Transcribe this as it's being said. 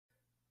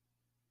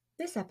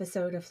This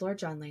episode of Lord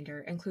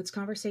Johnlander includes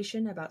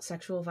conversation about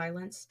sexual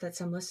violence that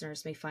some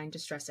listeners may find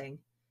distressing.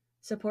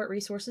 Support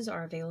resources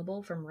are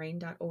available from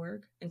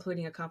RAINN.org,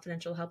 including a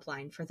confidential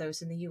helpline for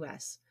those in the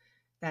U.S.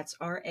 That's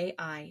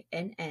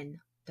RAINN.org.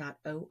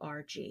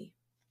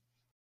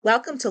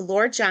 Welcome to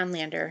Lord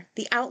Johnlander,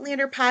 the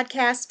Outlander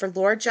podcast for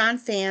Lord John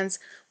fans,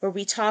 where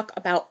we talk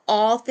about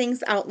all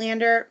things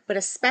Outlander, but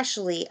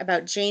especially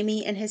about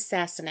Jaime and his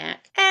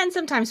Sassenach. And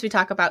sometimes we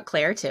talk about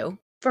Claire, too.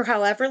 For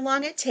however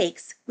long it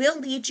takes, we'll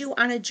lead you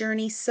on a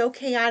journey so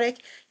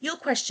chaotic, you'll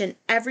question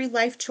every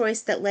life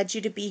choice that led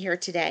you to be here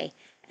today.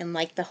 And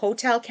like the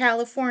Hotel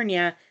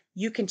California,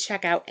 you can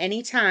check out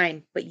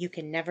anytime, but you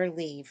can never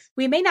leave.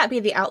 We may not be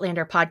the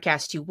Outlander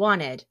podcast you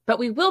wanted, but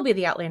we will be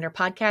the Outlander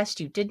podcast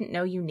you didn't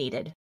know you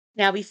needed.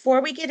 Now,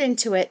 before we get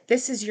into it,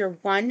 this is your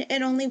one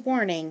and only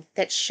warning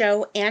that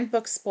show and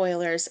book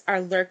spoilers are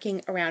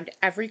lurking around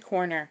every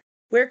corner.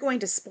 We're going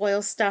to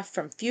spoil stuff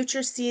from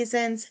future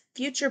seasons,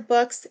 future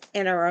books,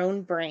 and our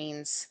own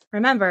brains.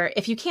 Remember,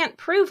 if you can't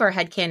prove our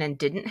headcanon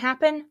didn't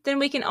happen, then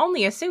we can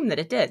only assume that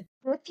it did.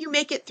 If you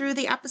make it through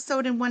the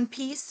episode in one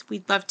piece,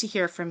 we'd love to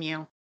hear from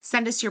you.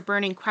 Send us your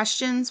burning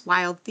questions,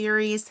 wild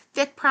theories,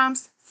 fic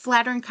prompts,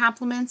 flattering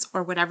compliments,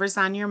 or whatever's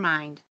on your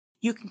mind.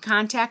 You can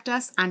contact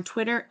us on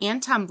Twitter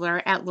and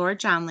Tumblr at Lord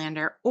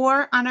Johnlander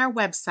or on our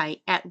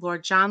website at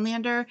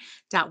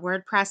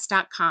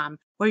lordjohnlander.wordpress.com,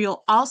 where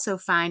you'll also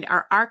find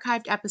our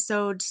archived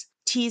episodes,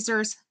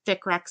 teasers, fic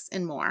recs,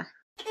 and more.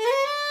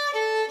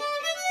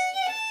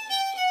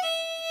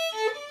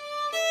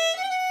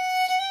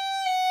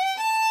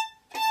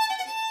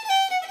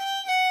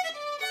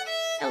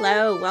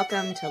 Hello,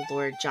 welcome to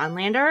Lord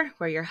Johnlander.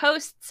 We're your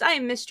hosts.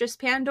 I'm Mistress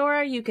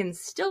Pandora. You can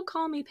still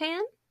call me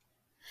Pan.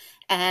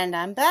 And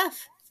I'm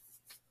Beth.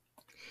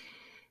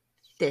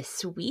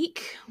 This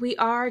week, we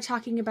are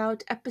talking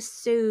about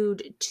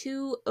episode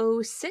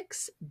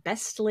 206,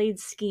 Best Laid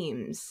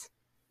Schemes.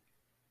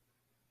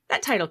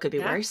 That title could be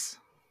worse.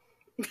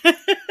 I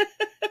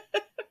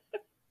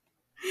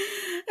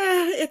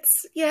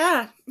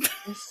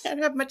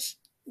don't have much,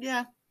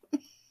 Do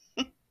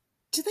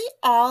they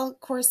all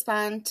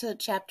correspond to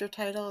chapter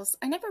titles?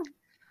 I never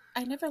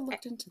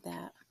looked into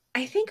that.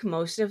 I think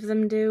most of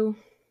them do.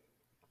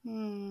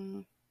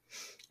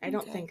 I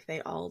don't Okay. think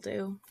they all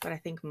do, but I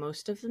think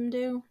most of them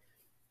do.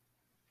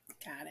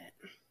 Got it.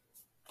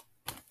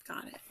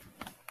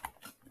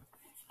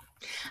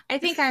 I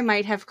think I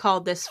might have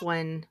called this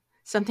one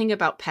something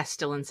about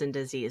pestilence and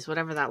disease,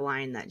 whatever that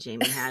line that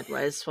Jaime had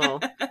was.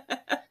 Well,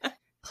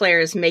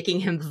 Claire is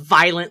making him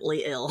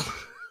violently ill.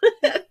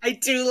 I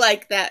do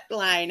like that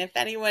line. If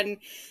anyone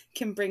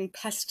can bring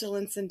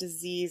pestilence and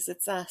disease,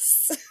 it's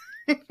us.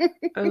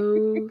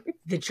 Oh,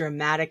 the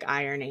dramatic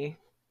irony.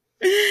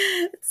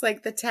 It's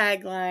like the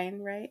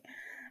tagline, right?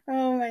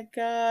 Oh my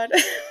God.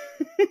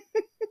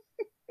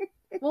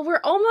 Well, we're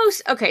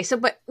almost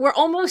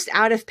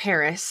out of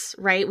Paris,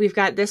 right? We've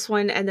got this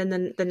one and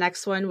then the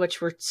next one,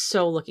 which we're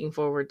so looking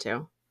forward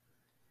to.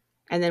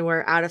 And then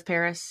we're out of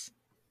Paris.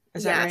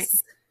 Is that right?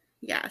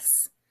 Yes.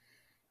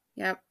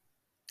 Yep.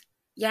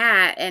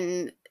 Yeah.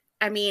 And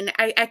I mean,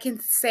 I can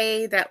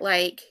say that,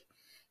 like,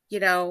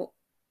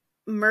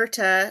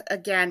 Myrta,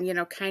 again,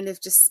 kind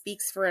of just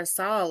speaks for us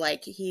all.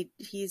 Like,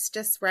 he's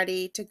just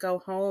ready to go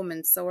home,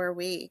 and so are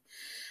we.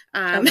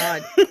 Oh,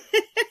 God.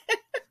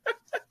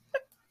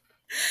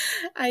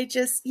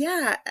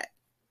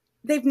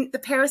 The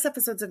Paris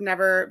episodes have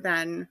never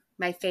been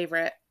my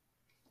favorite,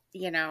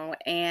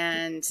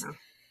 and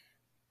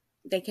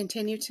they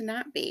continue to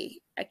not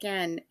be.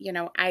 Again,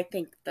 I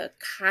think the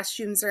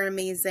costumes are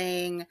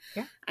amazing.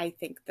 Yeah. I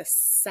think the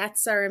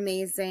sets are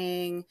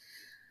amazing.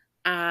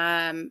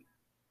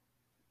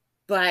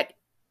 But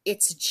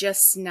it's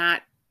just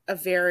not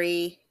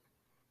it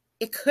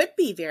could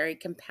be very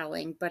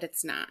compelling, but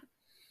it's not.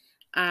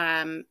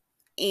 And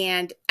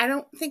I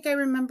don't think I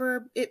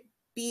remember it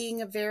being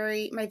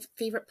my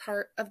favorite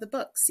part of the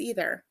books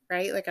either,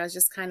 right? Like, I was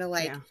just kind of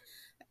like,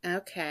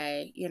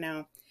 okay,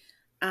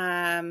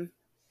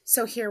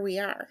 so here we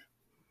are.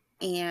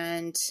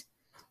 And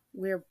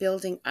we're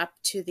building up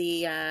to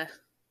the, I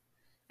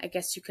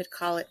guess you could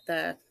call it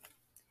the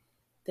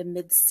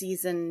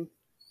mid-season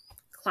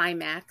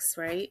climax,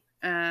 right?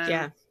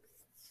 Yeah.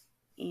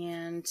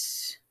 And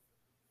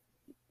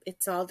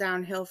it's all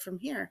downhill from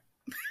here.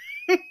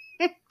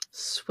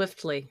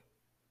 Swiftly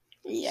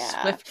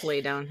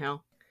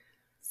downhill.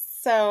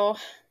 So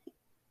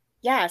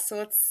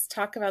let's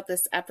talk about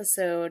this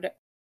episode,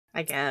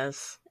 I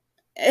guess.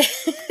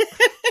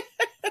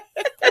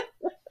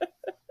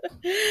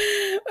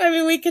 I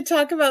mean, we could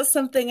talk about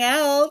something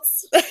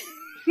else.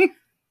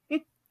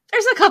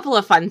 There's a couple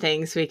of fun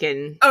things we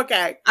can.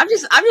 Okay. I'm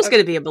just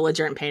going to be a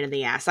belligerent pain in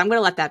the ass. I'm going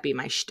to let that be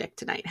my shtick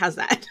tonight. How's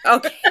that?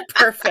 Okay,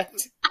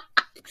 perfect.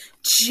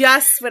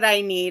 Just what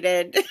I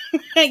needed.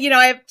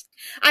 I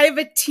have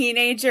a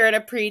teenager and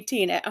a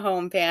preteen at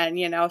home, Pan,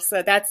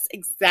 so that's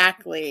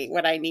exactly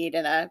what I need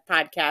in a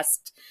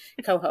podcast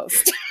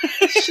co-host.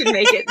 Should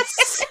make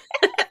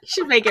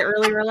it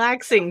really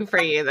relaxing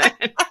for you then.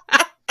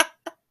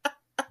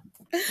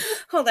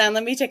 Hold on,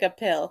 let me take a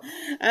pill.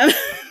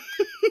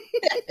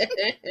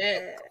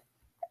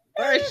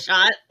 Or a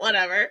shot,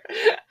 whatever.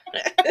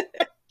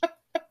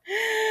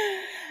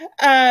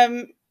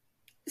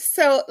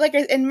 So like,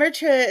 and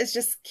Murtra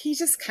is he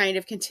just kind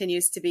of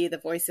continues to be the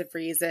voice of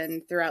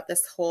reason throughout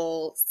this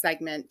whole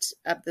segment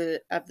of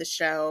the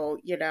show.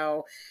 You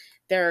know,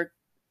 they're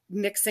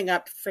mixing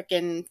up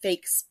freaking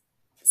fake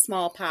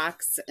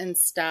smallpox and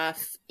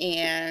stuff,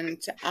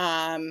 and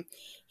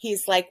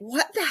he's like,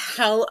 what the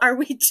hell are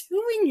we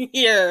doing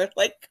here?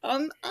 Like,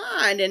 come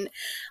on. And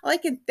all I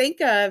can think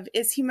of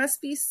is he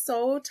must be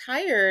so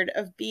tired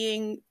of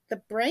being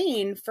the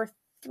brain for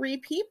 3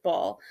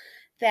 people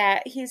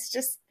that he's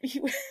just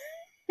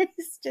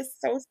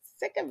so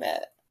sick of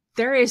it.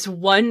 There is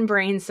one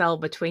brain cell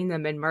between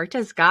them, and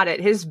Murta's got it.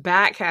 His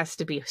back has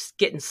to be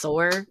getting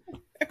sore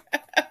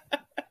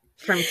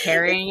from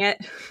carrying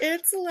it.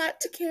 It's a lot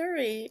to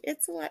carry.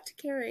 It's a lot to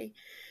carry.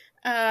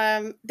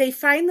 They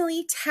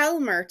finally tell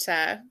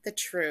Murta the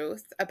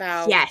truth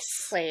about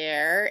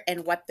Claire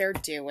and what they're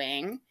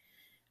doing.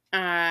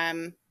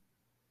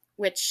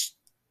 Which,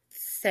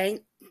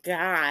 thank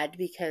God,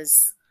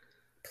 because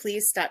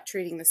please stop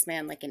treating this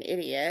man like an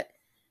idiot.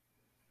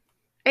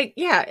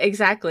 Yeah,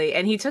 exactly.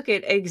 And he took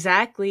it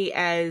exactly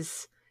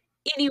as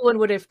anyone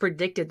would have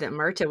predicted that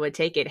Murta would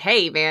take it.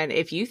 Hey, man,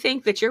 if you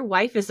think that your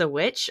wife is a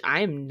witch,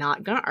 I am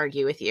not going to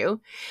argue with you.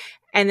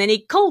 And then he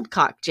cold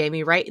cocked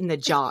Jamie right in the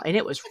jaw, and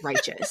it was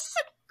righteous.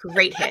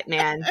 Great hit,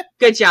 man.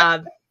 Good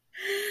job.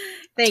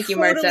 Thank you,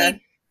 Murta.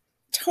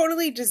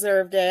 Totally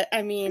deserved it.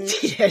 I mean,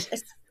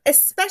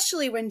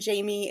 especially when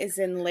Jamie is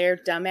in Lair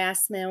dumbass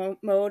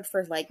mode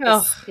for like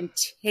this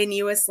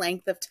continuous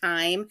length of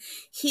time.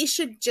 He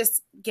should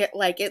just get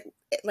like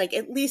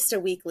at least a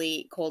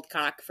weekly cold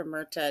cock from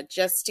Murta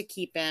just to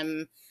keep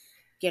him,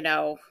 you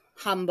know,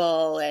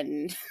 humble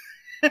and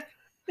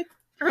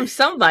from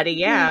somebody.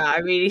 Yeah.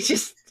 I mean, he's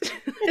just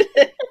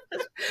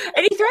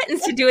and he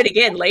threatens to do it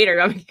again later.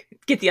 I mean,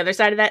 get the other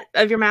side of that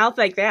of your mouth.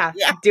 Like, yeah.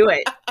 Do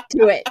it.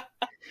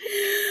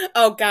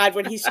 Oh God,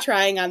 when he's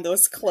trying on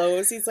those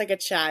clothes, he's like a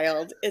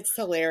child. It's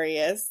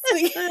hilarious.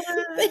 they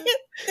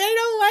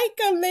don't like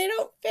them. They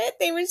don't fit.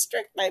 They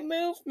restrict my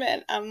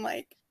movement. I'm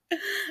like,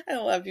 I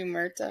love you,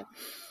 Murta.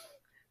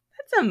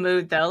 That's a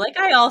mood though. Like,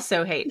 I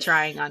also hate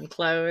trying on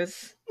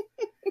clothes.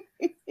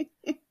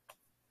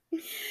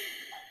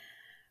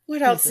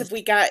 What else have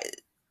we got?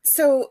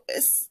 So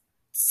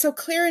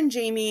Claire and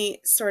Jamie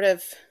sort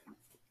of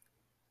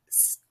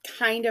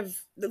kind of,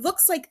 it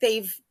looks like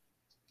they've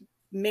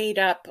made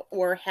up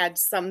or had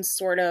some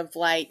sort of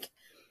like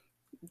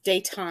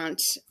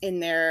detente in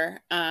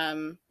their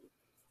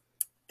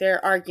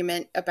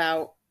argument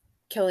about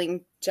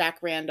killing Jack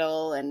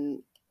Randall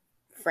and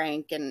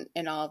Frank and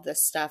all of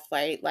this stuff,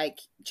 right? Like,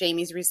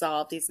 Jamie's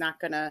resolved he's not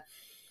gonna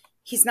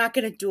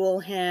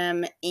duel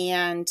him,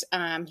 and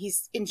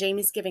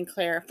Jamie's giving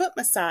Claire a foot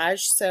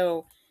massage,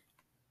 so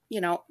you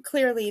know,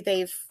 clearly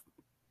they've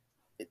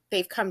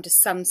come to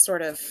some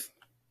sort of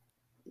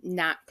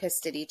not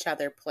pissed at each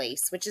other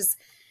place, which is,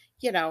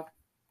 you know,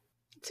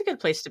 it's a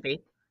good place to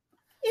be.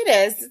 It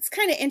is. It's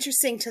kind of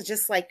interesting to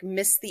just like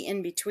miss the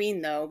in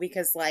between though,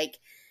 because like,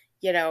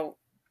 you know,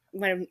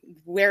 when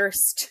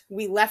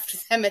we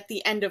left them at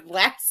the end of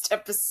last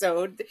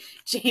episode,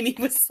 Jamie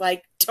was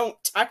like,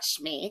 "Don't touch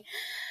me."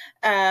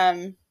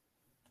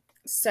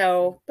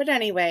 So, but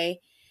anyway,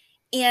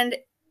 and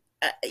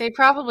they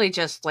probably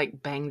just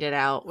like banged it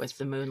out with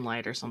the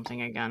moonlight or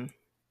something again.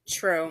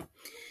 True.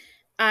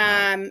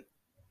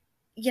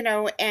 You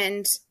know,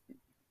 and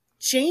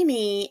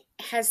Jamie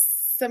has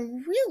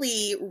some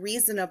really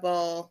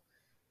reasonable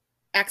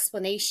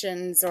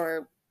explanations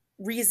or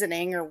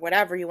reasoning or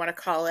whatever you want to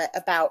call it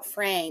about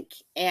Frank,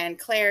 and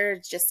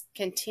Claire just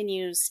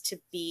continues to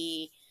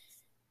be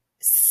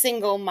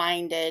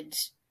single-minded,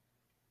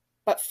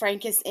 but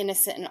Frank is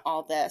innocent in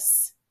all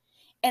this.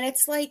 And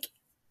it's like,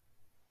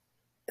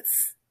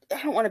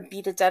 I don't want to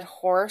beat a dead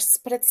horse,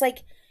 but it's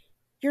like,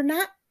 you're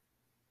not,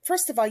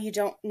 first of all, you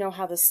don't know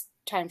how this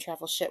time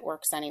travel shit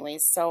works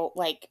anyways, so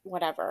like,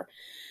 whatever.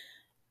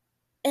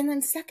 And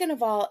then second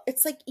of all,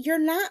 it's like, you're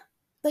not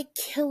like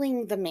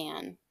killing the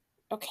man,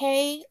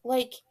 okay?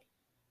 Like,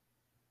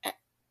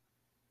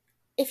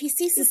 if he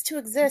ceases to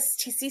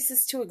exist, he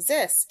ceases to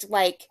exist.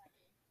 Like,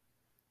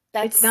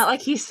 it's not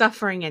like he's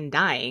suffering and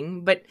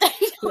dying, but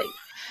like,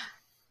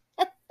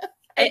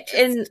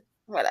 and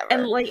whatever.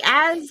 And like,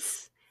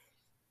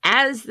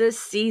 as this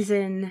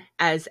season,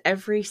 as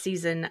every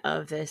season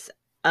of this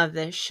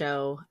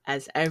show,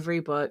 as every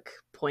book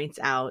points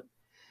out,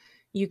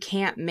 you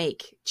can't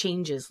make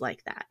changes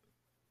like that.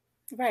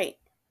 Right.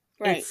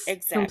 It's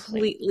exactly.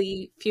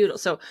 Completely futile.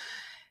 So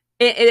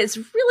it's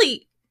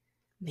really,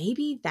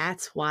 maybe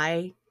that's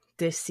why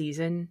this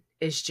season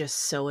is just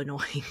so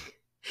annoying.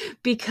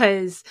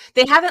 Because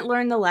they haven't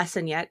learned the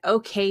lesson yet.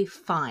 Okay,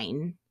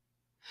 fine.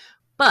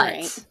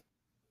 But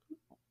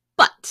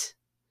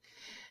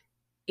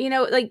you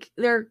know, like,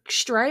 they're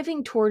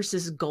striving towards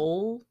this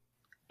goal,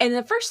 and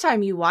the first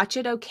time you watch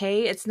it,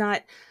 okay, it's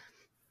not,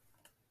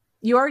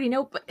 you already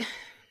know, but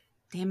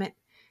damn it,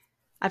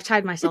 I've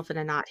tied myself in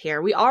a knot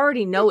here. We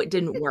already know it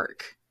didn't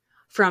work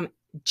from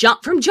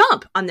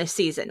jump on this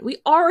season. We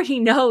already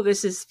know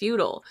this is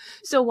futile.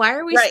 So why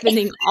are we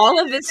spending all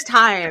of this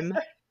time?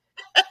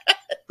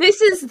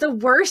 This is the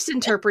worst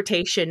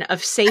interpretation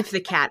of Save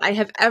the Cat I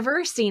have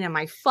ever seen in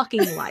my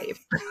fucking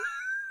life.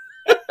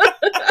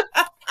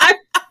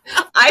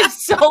 I'm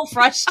so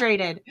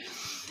frustrated.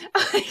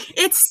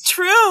 It's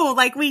true.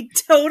 Like, we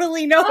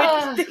totally know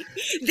it.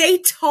 They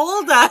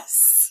told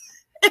us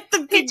at the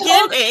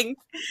beginning.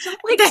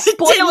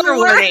 Spoiler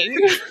warning.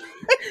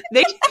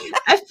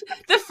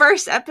 The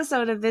first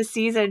episode of this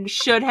season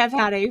should have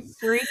had a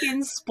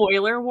freaking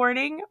spoiler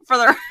warning for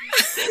the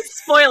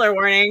spoiler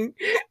warning.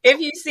 If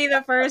you see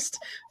the first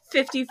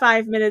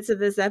 55 minutes of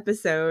this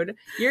episode,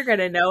 you're going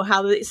to know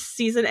how the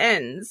season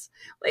ends.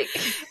 Like,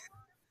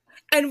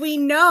 and we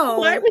know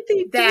why would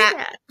they do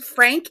that?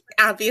 Frank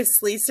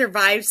obviously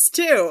survives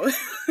too.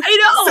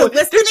 I know. So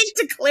listening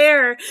to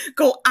Claire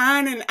go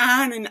on and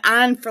on and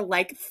on for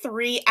like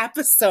 3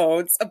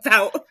 episodes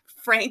about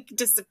Frank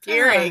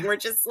disappearing, we're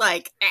just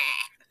like,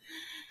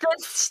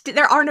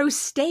 there are no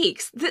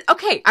stakes.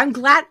 Okay, I'm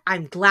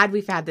glad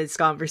we've had this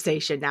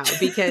conversation now,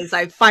 because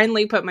I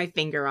finally put my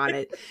finger on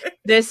it.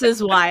 This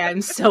is why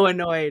I'm so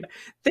annoyed.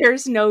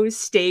 There's no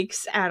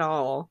stakes at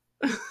all.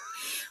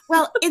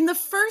 Well, in the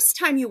first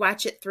time you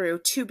watch it through,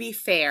 to be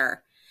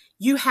fair,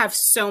 you have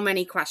so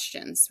many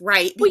questions,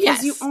 right?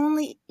 Because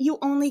you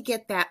only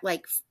get that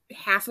like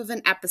half of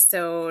an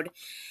episode,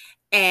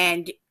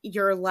 and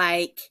you're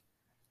like,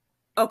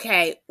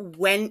 okay,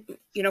 when,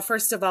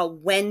 first of all,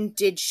 when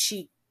did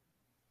she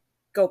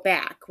go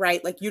back,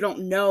 right? Like, you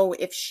don't know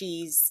if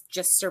she's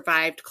just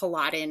survived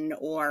Culloden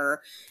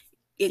or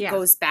it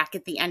goes back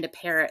at the end of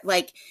Parrot.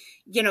 Like,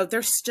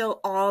 there's still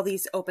all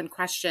these open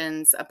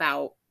questions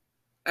about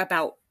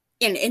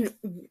and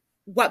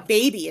what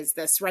baby is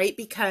this, right?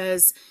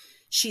 Because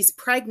she's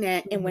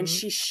pregnant, and when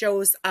she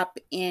shows up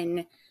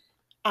in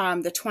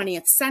the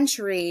 20th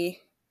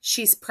century,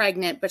 she's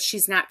pregnant, but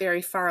she's not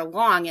very far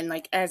along. And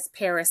like, as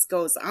Paris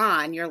goes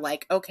on, you're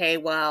like, okay,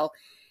 well,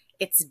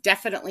 it's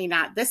definitely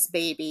not this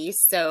baby.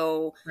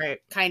 So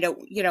kind of,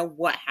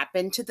 what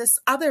happened to this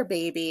other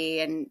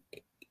baby, and,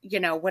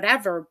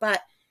 whatever.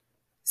 But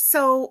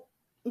so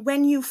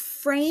when you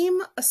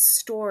frame a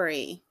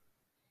story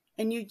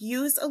and you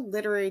use a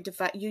literary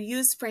device, you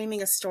use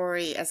framing a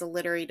story as a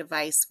literary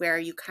device where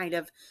you kind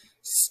of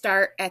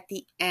start at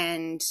the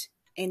end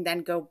and then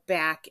go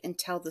back and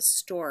tell the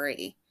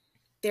story.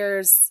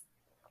 There's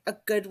a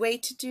good way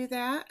to do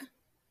that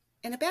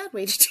and a bad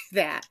way to do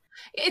that.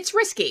 It's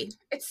risky.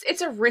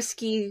 It's a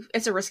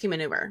risky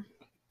maneuver.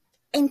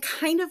 And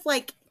kind of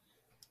like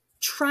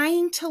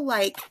trying to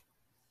like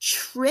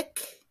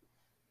trick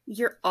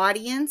your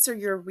audience or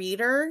your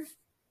reader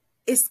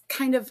is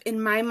kind of,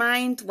 in my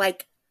mind,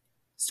 like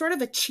sort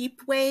of a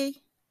cheap way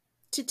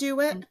to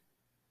do it.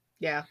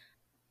 Yeah.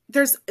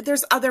 There's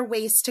other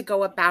ways to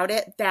go about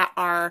it that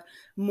are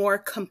more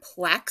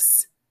complex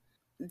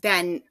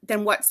than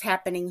what's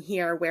happening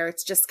here, where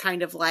it's just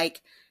kind of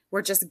like,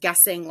 we're just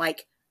guessing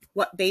like,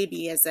 what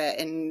baby is it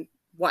and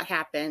what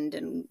happened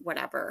and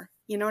whatever.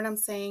 You know what I'm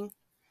saying?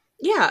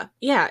 Yeah.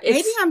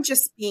 Maybe I'm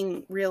just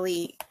being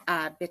really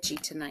bitchy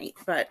tonight,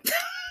 but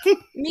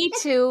me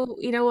too.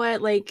 You know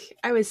what? Like,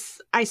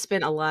 I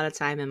spent a lot of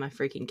time in my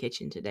freaking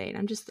kitchen today,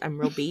 and I'm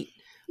real beat.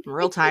 I'm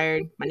real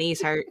tired. My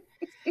knees hurt.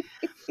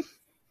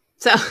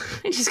 So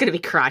I'm just gonna be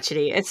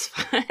crotchety. It's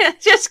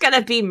just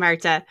gonna be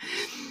Marta.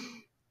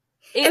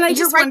 And I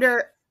just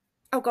wonder.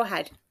 Oh, go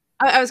ahead.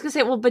 I was gonna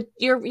say, well, but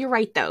you're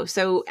right though.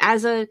 So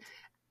as a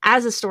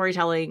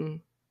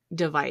storytelling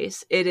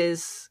device,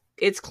 it's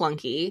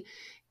clunky,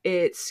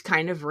 it's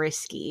kind of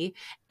risky,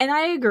 and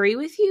I agree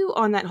with you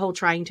on that whole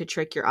trying to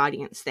trick your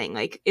audience thing.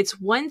 Like, it's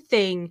one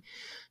thing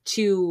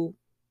to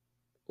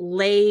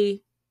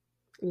lay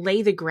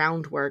the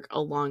groundwork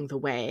along the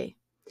way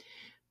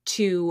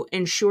to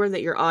ensure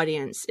that your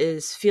audience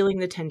is feeling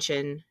the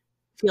tension,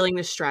 feeling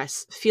the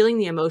stress, feeling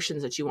the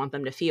emotions that you want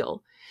them to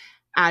feel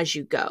as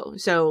you go.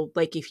 So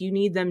like, if you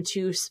need them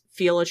to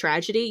feel a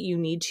tragedy, you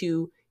need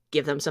to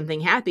give them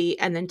something happy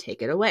and then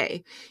take it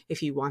away.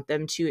 If you want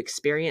them to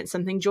experience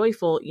something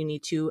joyful, you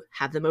need to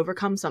have them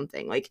overcome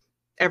something. Like,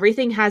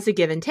 everything has a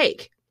give and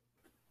take.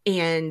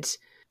 And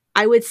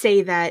I would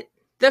say that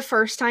the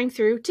first time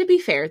through, to be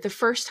fair, the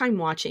first time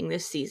watching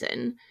this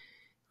season,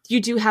 you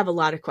do have a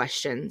lot of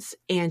questions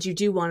and you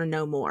do want to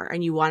know more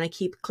and you want to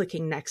keep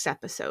clicking next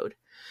episode,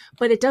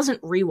 but it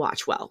doesn't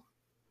rewatch well.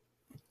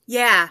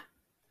 Yeah.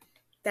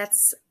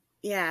 That's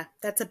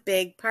a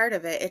big part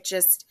of it. It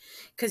just,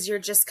 because you're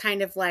just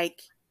kind of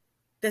like,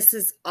 this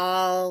is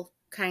all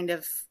kind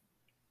of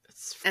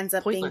ends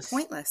up being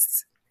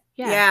pointless.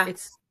 Yeah.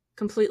 It's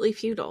completely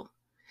futile.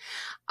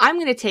 I'm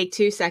going to take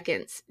 2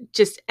 seconds,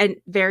 just, and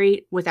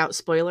very without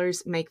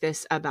spoilers, make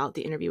this about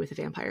the Interview with the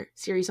Vampire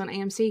series on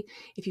AMC.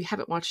 If you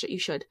haven't watched it, you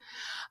should.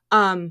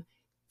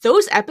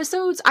 Those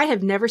episodes, I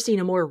have never seen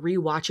a more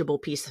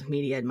rewatchable piece of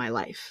media in my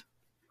life.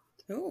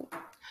 Oh.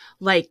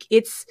 Like,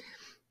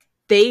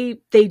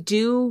 they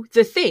do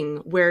the thing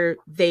where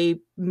they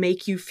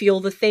make you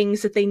feel the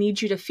things that they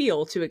need you to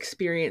feel to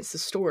experience the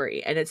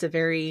story. And it's a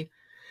very,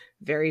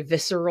 very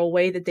visceral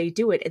way that they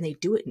do it. And they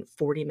do it in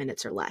 40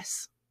 minutes or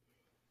less.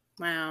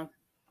 Wow.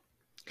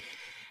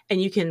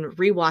 And you can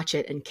rewatch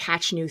it and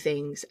catch new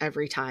things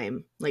every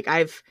time. Like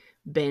I've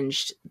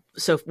binged.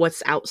 So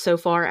what's out so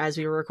far as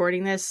we were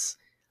recording this,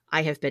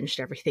 I have binged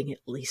everything at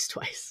least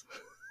twice.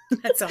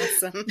 That's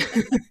awesome.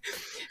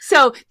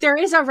 So there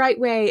is a right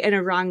way and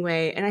a wrong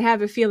way. And I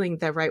have a feeling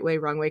the right way,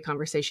 wrong way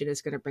conversation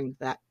is going to bring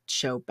that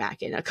show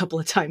back in a couple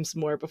of times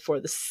more before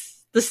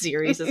the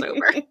series is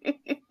over.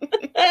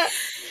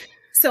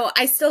 So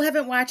I still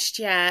haven't watched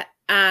yet,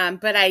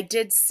 but I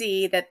did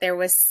see that there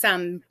was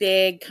some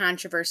big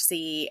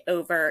controversy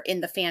over in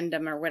the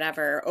fandom or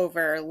whatever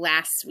over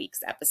last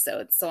week's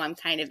episode. So I'm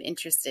kind of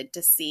interested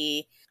to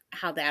see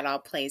how that all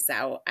plays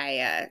out.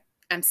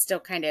 I'm still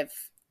kind of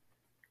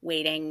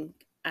waiting.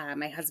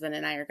 My husband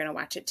and I are going to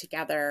watch it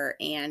together,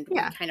 and we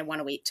kind of want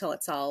to wait till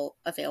it's all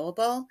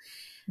available.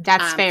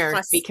 That's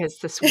fair, because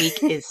this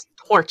week is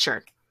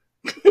torture.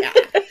 Yeah.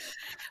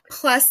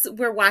 Plus,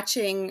 we're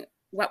watching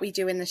What We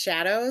Do in the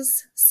Shadows.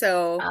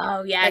 So,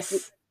 oh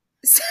yes.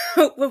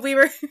 So when we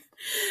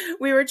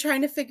were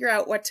trying to figure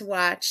out what to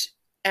watch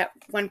at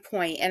one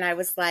point, and I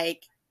was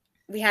like,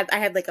 I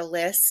had like a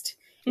list.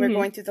 We were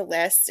going through the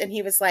list, and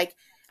he was like,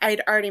 I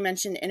had already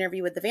mentioned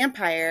Interview with the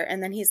Vampire,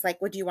 and then he's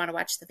like, "Well, do you want to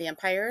watch the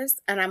vampires?"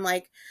 And I'm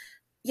like,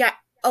 "Yeah."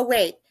 Oh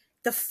wait,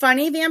 the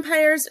funny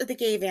vampires or the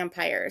gay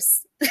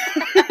vampires?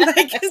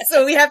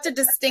 So we have to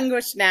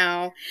distinguish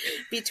now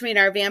between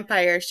our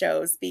vampire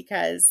shows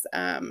because,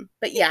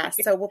 but yeah.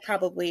 So we'll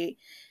probably.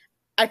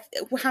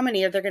 How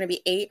many are there going to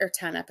be? 8 or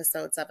 10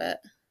 episodes of it?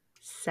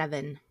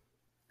 7.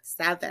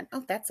 7.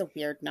 Oh, that's a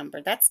weird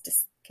number. That's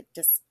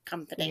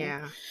discomforting.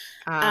 Yeah.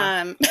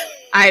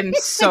 I'm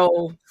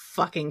so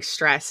fucking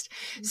stressed.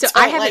 So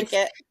I haven't like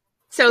it.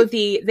 So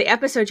the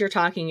episode you're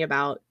talking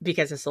about,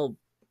 because I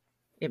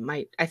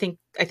think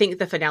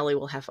the finale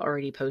will have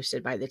already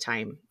posted by the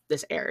time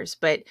this airs,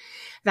 but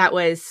that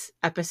was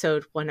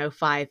episode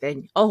 105,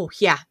 and oh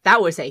yeah,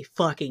 that was a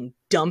fucking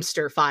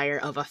dumpster fire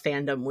of a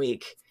fandom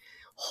week.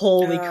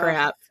 Holy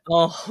crap.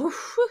 Oh,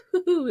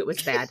 it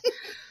was bad.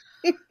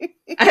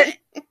 and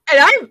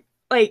I'm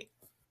like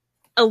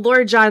a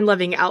Lord John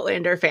loving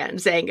Outlander fan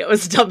saying it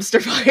was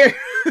dumpster fire.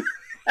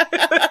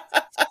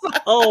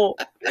 So,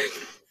 like,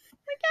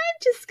 I'm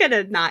just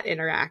gonna not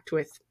interact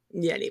with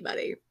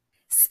anybody.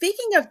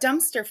 Speaking of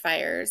dumpster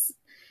fires,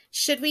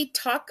 should we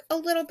talk a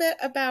little bit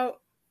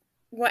about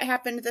what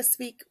happened this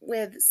week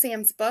with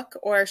Sam's book,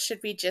 or should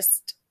we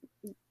just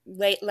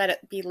let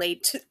it be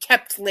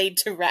kept laid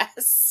to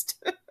rest?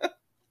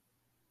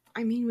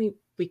 I mean,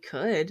 we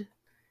could.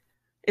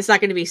 It's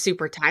not going to be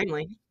super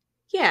timely.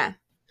 Yeah.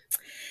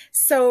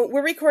 So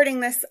we're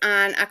recording this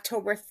on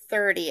October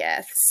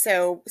 30th.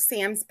 So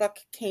Sam's book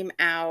came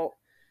out,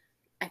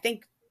 I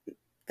think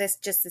this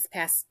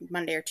past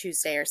Monday or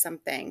Tuesday or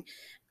something.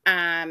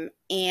 And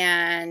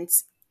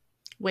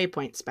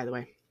Waypoints, by the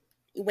way.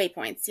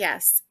 Waypoints,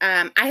 yes.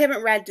 I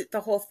haven't read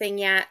the whole thing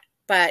yet,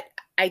 but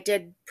I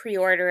did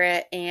pre-order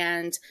it,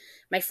 and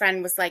my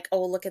friend was like,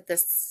 "Oh, look at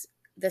this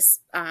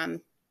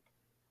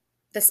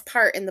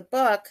part in the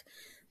book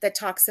that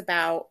talks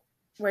about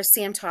where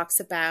Sam talks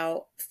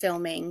about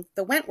filming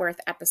the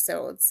Wentworth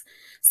episodes."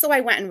 So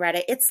I went and read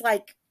it. It's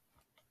like,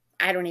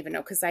 I don't even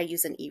know, because I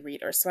use an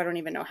e-reader, so I don't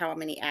even know how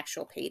many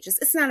actual pages.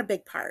 It's not a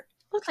big part.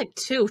 Looks like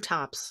 2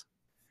 tops.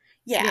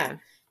 Yeah.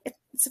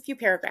 It's a few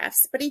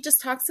paragraphs, but he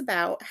just talks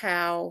about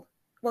how,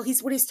 well,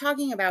 what he's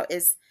talking about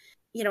is,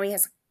 he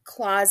has a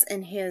clause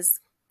in his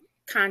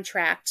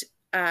contract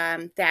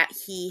that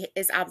he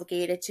is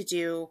obligated to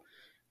do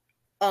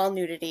all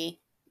nudity,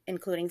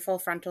 including full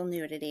frontal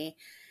nudity.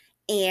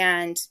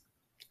 And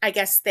I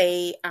guess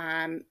they,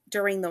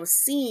 during those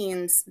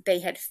scenes, they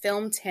had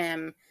filmed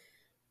him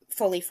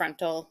fully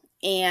frontal.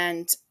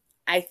 And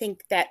I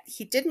think that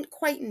he didn't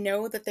quite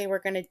know that they were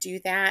going to do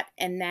that.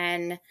 And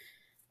then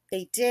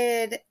they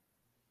did.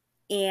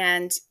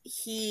 And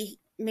he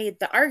made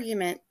the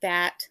argument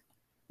that,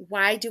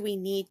 why do we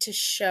need to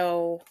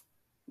show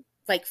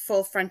like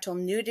full frontal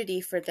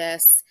nudity for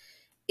this?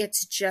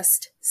 It's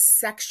just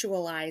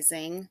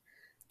sexualizing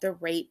the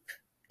rape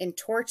and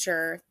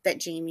torture that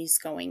Jamie's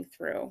going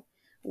through,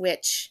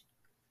 which,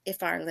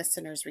 if our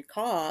listeners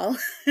recall,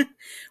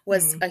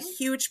 was a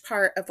huge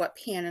part of what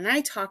Pan and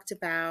I talked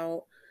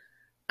about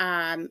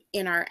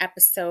in our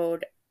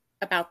episode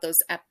about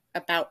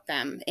about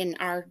them in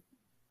our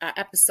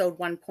episode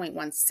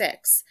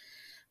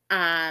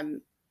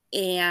 1.16.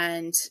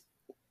 And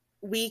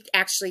we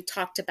actually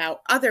talked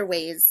about other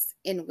ways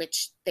in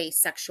which they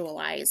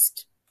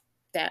sexualized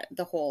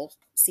the whole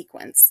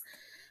sequence.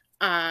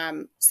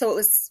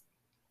 So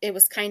it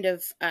was kind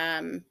of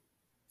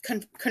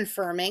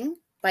confirming,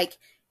 like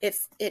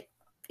it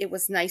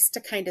was nice to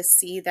kind of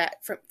see that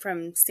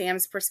from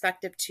Sam's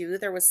perspective too.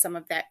 There was some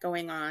of that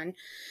going on,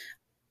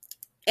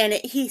 and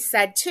he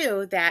said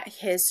too that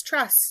his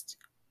trust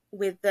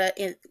with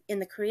in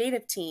the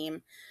creative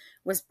team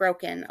was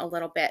broken a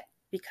little bit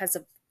because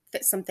of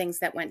some things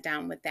that went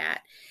down with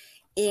that.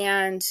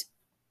 And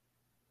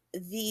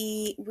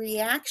the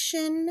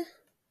reaction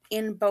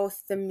in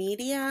both the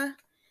media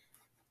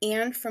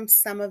and from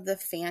some of the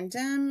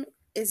fandom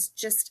is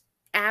just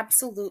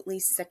absolutely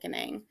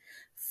sickening.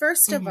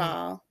 First of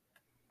all,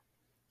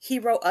 he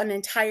wrote an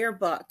entire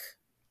book.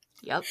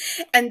 Yep.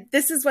 And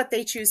this is what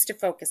they choose to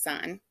focus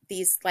on,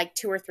 these like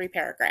 2 or 3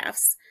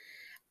 paragraphs.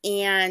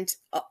 And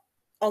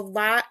a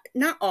lot,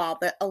 not all,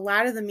 but a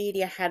lot of the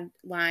media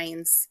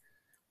headlines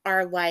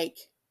are like,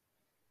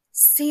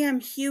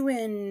 Sam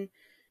Heughan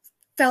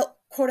felt,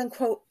 quote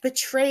unquote,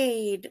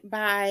 betrayed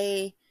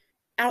by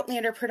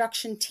Outlander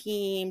production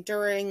team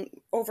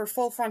over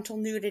full frontal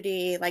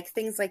nudity, like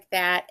things like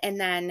that. And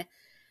then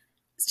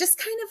it's just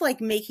kind of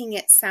like making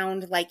it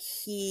sound like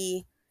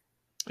he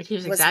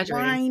was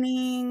exaggerating.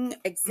 Whining,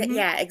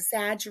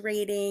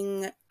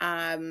 exaggerating,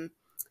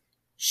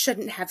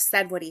 shouldn't have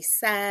said what he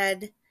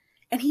said.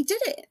 And he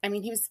did it. I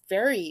mean, he was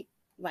very,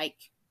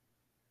 like,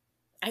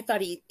 I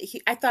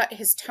thought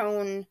his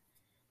tone,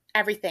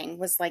 everything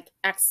was, like,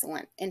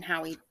 excellent in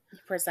how he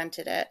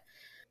presented it.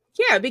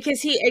 Yeah, because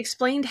he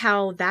explained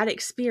how that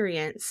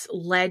experience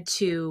led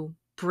to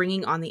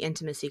bringing on the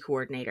intimacy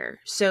coordinator.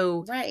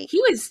 So right.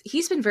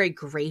 he's been very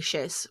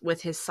gracious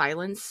with his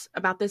silence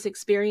about this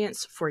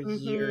experience for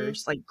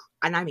years. Like,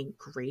 and I mean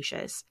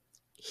gracious.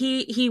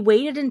 He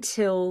waited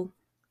until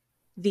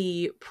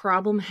the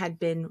problem had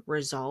been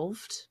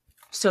resolved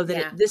so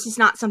that this is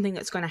not something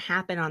that's going to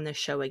happen on this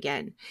show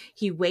again.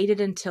 He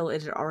waited until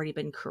it had already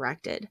been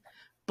corrected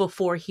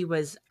before he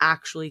was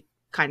actually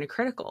kind of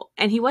critical.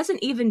 And he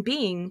wasn't even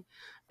being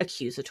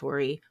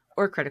accusatory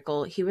or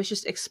critical. He was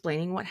just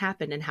explaining what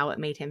happened and how it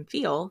made him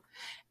feel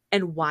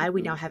and why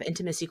we now have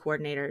intimacy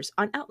coordinators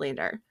on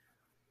Outlander.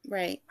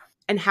 Right.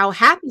 And how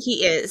happy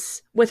he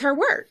is with her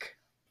work.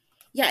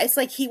 Yeah, it's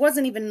like he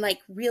wasn't even like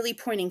really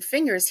pointing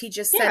fingers. He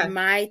just said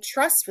my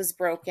trust was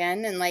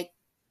broken, and like,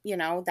 you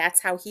know,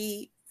 that's how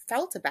he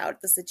felt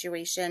about the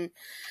situation.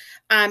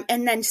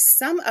 And then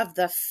some of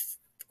the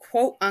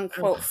quote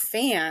unquote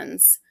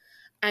fans,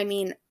 I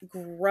mean,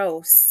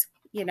 gross,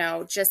 you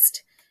know,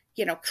 just,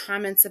 you know,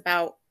 comments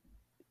about,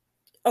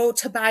 oh,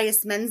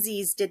 Tobias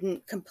Menzies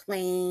didn't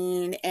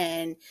complain,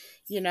 and,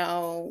 you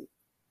know,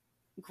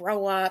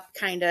 grow up,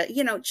 kind of,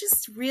 you know,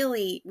 just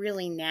really,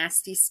 really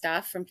nasty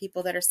stuff from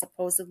people that are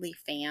supposedly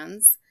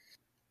fans.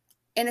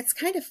 And it's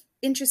kind of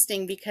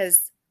interesting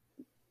because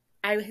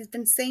I have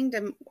been saying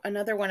to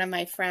another one of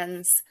my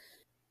friends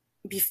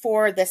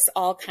before this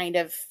all kind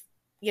of,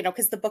 you know,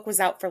 because the book was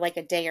out for like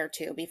a day or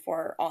two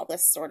before all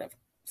this sort of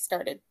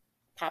started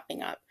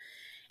popping up.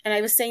 And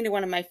I was saying to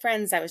one of my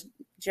friends, I was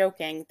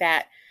joking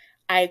that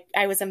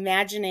I was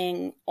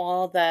imagining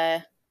all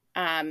the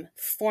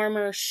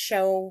former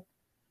show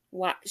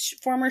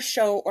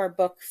or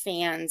book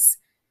fans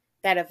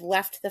that have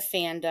left the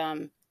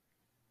fandom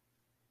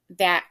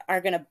that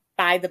are going to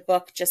buy the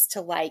book just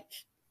to like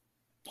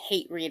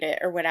hate read it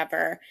or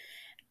whatever.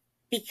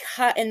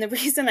 And the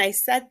reason I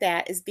said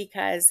that is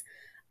because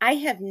I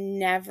have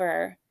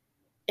never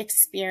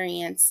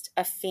experienced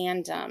a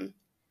fandom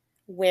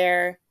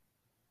where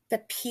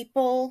the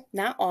people,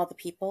 not all the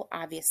people,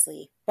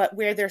 obviously, but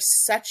where there's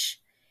such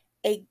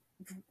a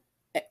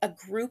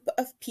group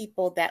of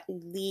people that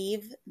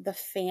leave the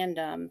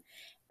fandom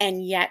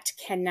and yet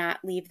cannot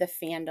leave the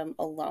fandom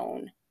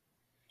alone.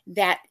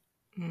 That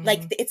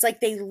like, it's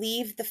like they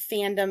leave the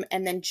fandom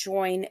and then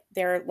join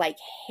their like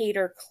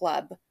hater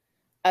club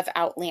of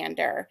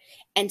Outlander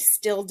and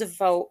still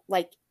devote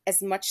like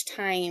as much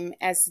time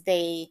as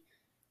they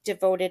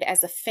devoted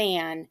as a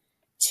fan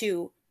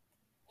to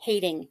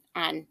hating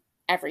on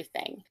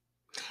everything.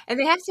 And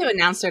they have to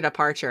announce their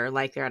departure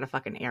like they're at a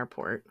fucking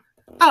airport.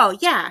 Oh,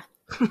 yeah.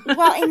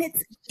 Well, and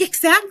it's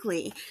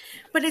exactly.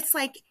 But it's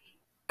like,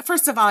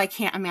 first of all, I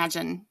can't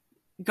imagine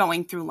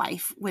going through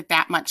life with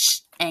that much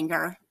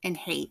anger and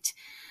hate.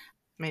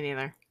 Me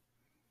neither.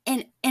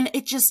 And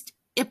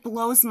it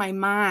blows my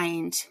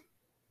mind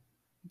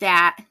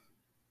that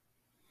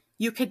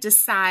you could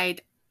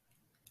decide,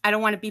 I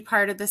don't want to be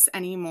part of this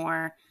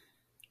anymore.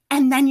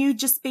 And then you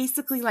just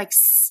basically like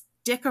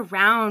stick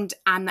around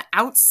on the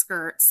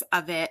outskirts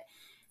of it,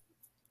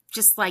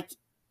 just like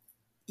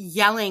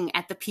yelling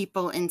at the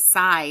people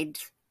inside,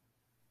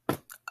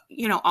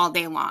 you know, all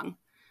day long.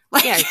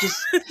 Like, yeah,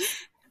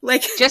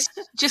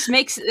 just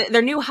makes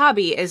their new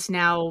hobby is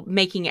now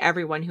making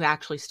everyone who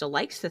actually still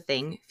likes the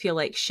thing feel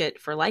like shit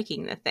for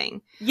liking the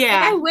thing.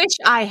 Yeah. Like, I wish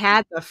I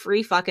had the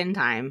free fucking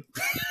time.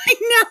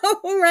 I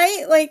know,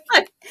 right? Like,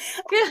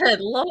 good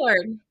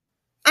Lord.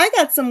 I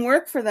got some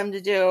work for them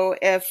to do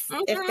if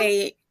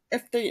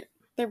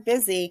they're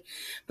busy.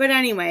 But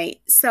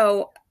anyway,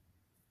 so,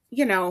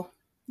 you know,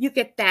 you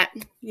get that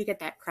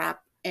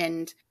crap.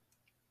 And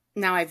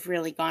now I've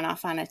really gone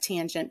off on a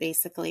tangent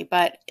basically,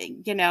 but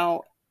you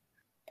know,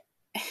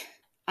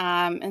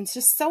 and it's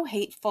just so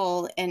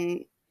hateful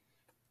and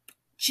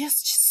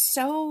just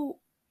so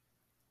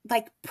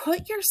like,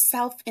 put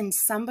yourself in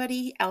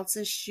somebody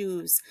else's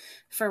shoes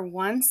for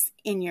once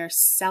in your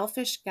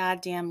selfish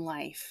goddamn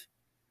life.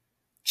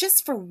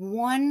 just for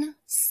 1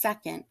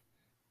 second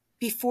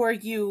before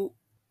you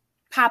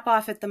pop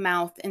off at the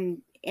mouth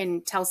and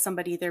tell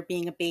somebody they're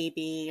being a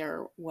baby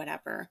or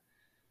whatever.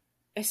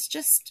 It's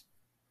just,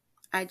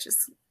 it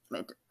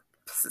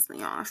pisses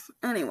me off.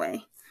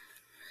 Anyway,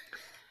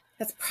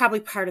 that's probably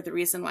part of the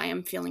reason why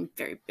I'm feeling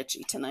very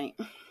bitchy tonight.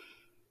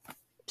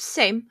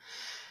 Same.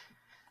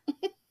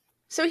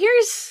 So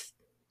here's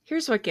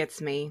what gets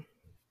me.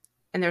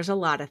 And there's a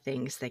lot of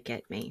things that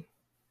get me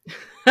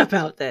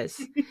about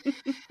this.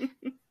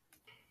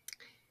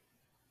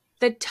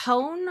 The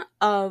tone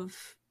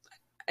of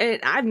it,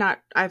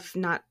 I've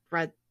not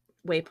read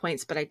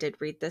Waypoints, but I did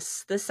read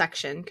this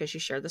section because you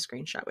shared the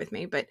screenshot with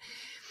me. But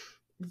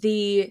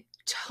the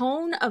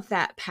tone of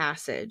that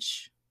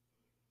passage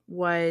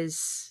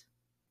was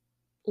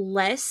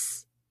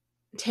less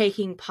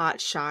taking pot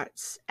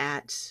shots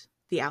at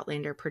the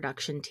Outlander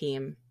production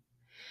team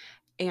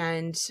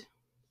and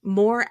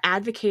more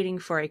advocating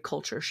for a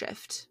culture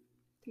shift.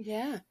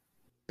 Yeah.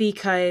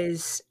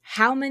 Because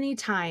how many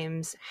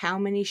times, how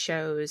many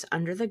shows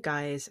under the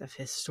guise of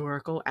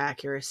historical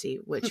accuracy,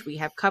 which we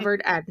have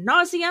covered ad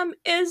nauseum,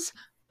 is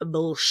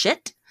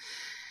bullshit.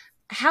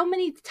 How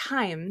many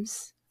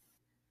times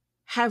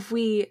have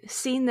we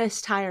seen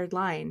this tired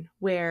line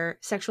where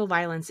sexual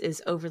violence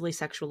is overly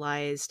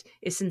sexualized,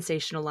 is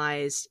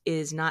sensationalized,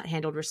 is not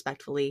handled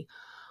respectfully?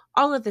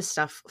 All of this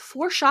stuff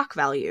for shock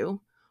value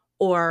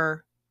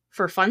or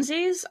for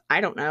funsies?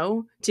 I don't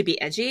know. To be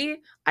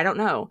edgy? I don't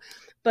know.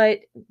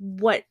 But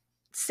what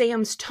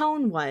Sam's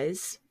tone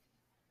was,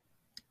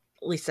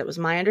 at least that was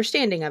my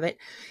understanding of it,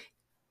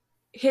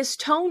 his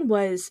tone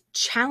was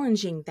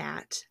challenging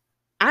that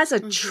as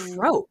a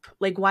trope.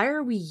 Like, why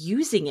are we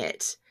using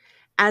it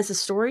as a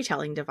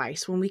storytelling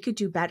device when we could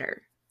do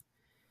better?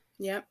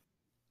 Yep.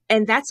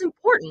 And that's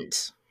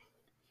important.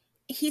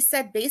 He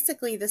said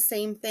basically the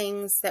same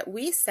things that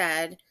we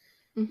said,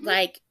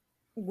 like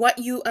what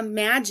you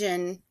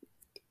imagine,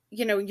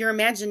 you know, your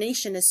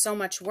imagination is so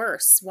much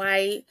worse.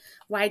 Why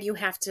do you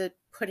have to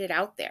put it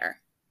out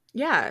there?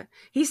 Yeah,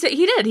 he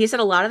said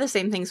a lot of the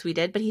same things we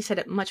did, but he said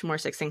it much more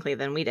succinctly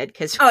than we did.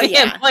 Because well,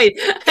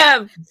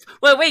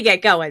 we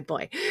get going,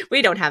 boy.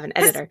 We don't have an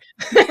editor.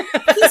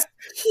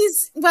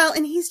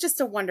 he's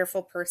just a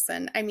wonderful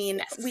person. I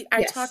mean,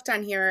 I talked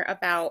on here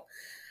about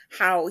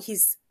how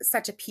he's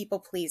such a people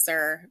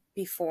pleaser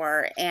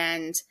before,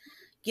 and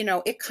you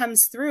know, it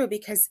comes through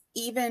because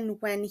even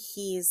when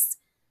he's,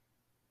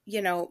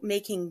 you know,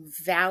 making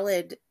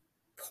valid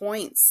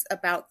points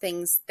about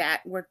things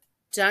that were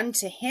done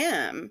to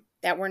him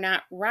that were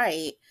not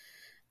right,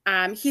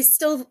 he's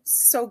still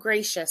so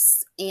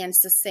gracious and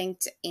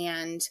succinct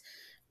and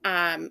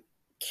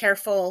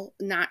careful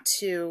not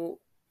to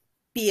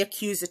be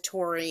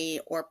accusatory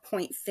or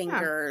point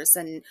fingers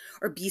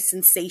or be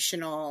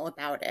sensational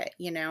about it,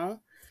 you know?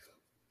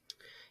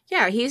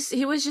 Yeah,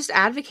 he was just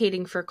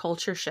advocating for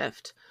culture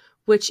shift,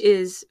 which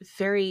is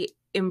very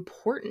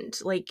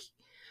important. Like,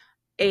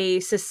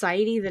 a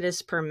society that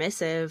is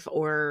permissive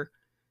or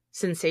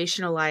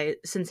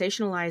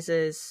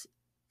sensationalizes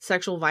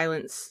sexual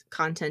violence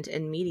content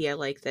in media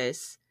like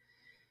this,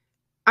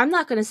 I'm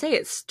not going to say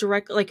it's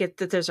direct, like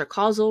that there's a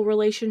causal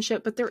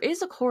relationship, but there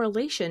is a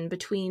correlation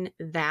between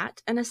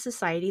that and a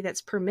society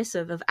that's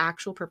permissive of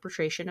actual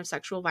perpetration of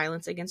sexual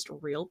violence against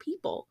real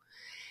people.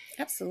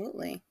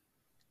 Absolutely.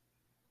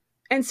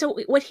 And so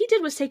what he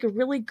did was take a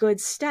really good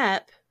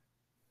step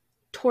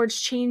towards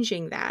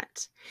changing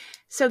that.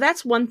 So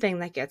that's one thing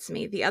that gets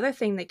me. The other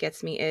thing that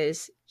gets me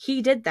is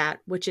he did that,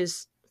 which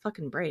is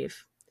fucking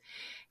brave.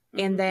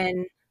 And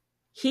then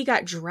he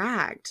got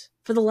dragged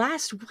for the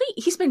last week.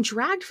 He's been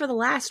dragged for the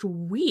last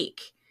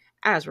week.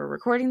 As we're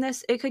recording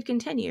this, it could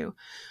continue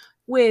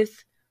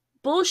with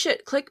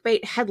bullshit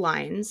clickbait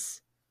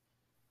headlines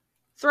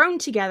thrown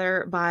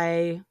together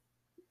by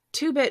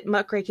two-bit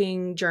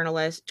muckraking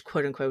journalists,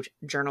 quote unquote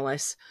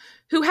journalists,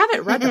 who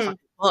haven't read the fucking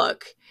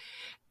book.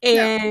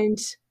 And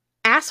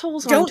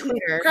assholes on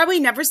Twitter.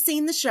 Probably never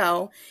seen the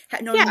show,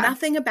 know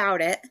nothing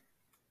about it.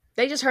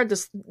 They just heard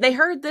this. They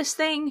heard this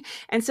thing,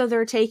 and so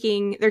they're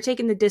taking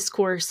the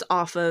discourse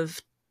off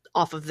of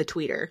the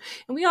tweeter.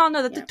 And we all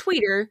know that the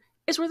tweeter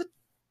is where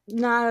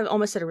I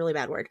almost said a really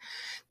bad word.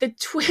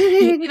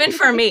 Even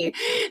for me,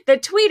 the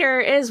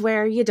tweeter is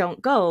where you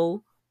don't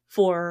go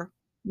for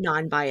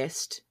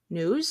non-biased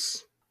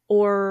news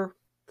or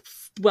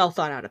well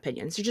thought out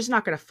opinions. You're just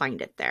not going to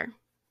find it there.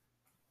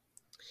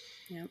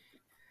 Yep.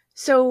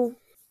 So,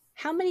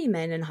 how many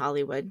men in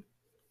Hollywood,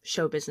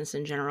 show business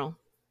in general,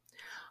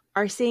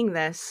 are seeing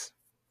this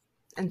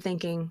and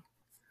thinking,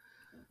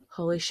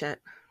 holy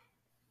shit,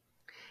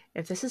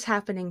 if this is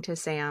happening to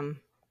Sam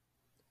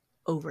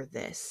over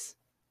this,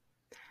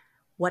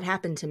 what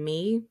happened to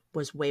me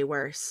was way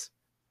worse.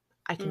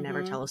 I can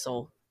never tell a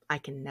soul. I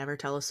can never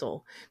tell a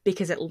soul.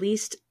 Because at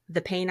least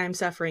the pain I'm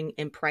suffering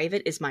in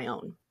private is my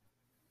own.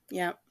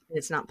 Yeah.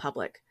 It's not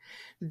public.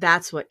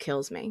 That's what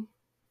kills me.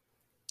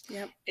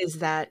 Yep. Is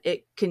that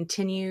it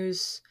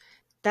continues,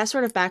 that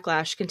sort of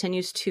backlash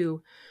continues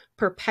to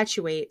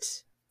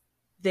perpetuate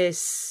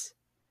this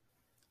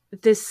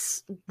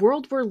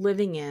world we're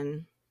living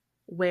in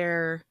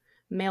where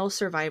male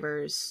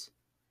survivors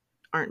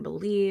aren't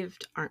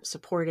believed, aren't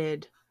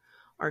supported,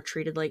 are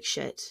treated like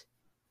shit.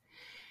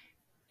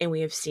 And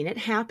we have seen it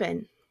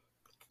happen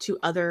to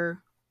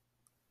other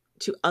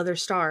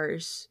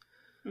stars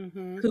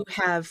who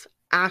have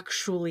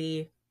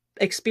actually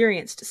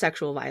experienced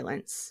sexual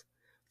violence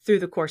through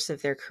the course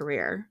of their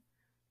career.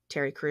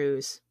 Terry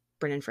Crews,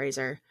 Brendan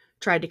Fraser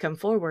tried to come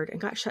forward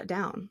and got shut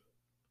down.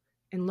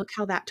 And look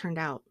how that turned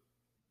out.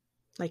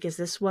 Like, is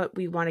this what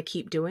we want to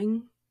keep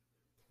doing?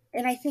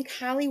 And I think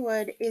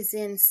Hollywood is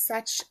in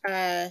such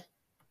a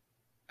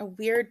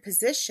weird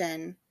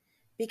position,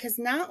 because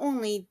not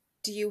only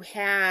do you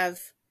have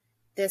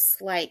this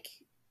like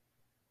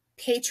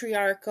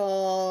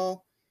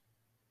patriarchal,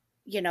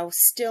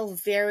 still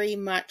very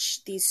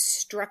much these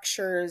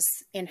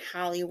structures in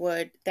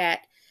Hollywood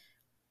that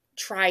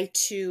try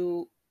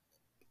to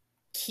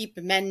keep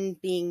men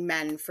being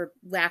men, for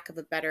lack of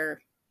a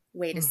better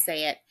way to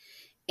say it,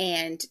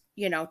 and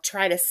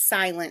try to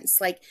silence,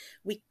 like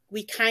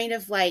we kind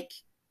of like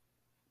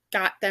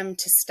got them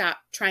to stop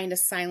trying to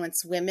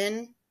silence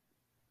women,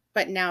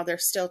 but now they're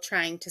still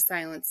trying to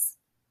silence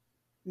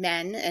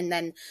men. And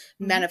then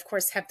men, of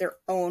course, have their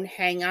own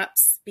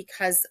hang-ups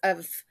because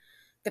of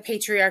the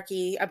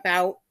patriarchy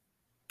about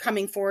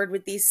coming forward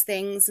with these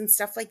things and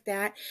stuff like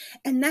that.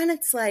 And then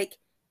it's like,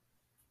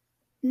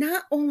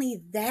 not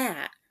only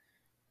that,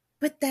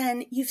 but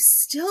then you've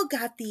still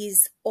got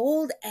these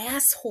old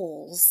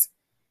assholes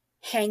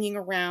hanging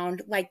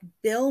around, like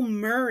Bill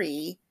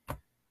Murray,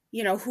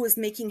 who was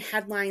making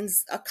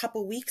headlines a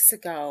couple weeks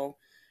ago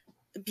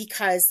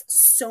because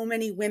so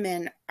many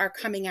women are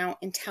coming out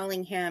and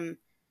telling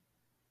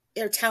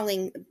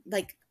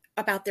like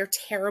about their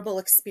terrible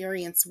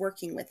experience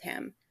working with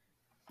him.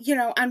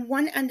 On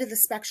one end of the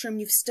spectrum,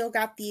 you've still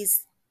got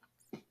these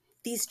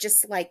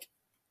just like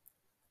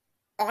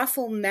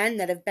awful men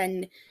that have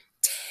been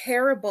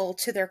terrible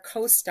to their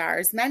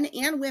co-stars, men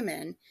and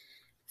women,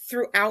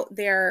 throughout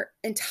their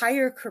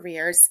entire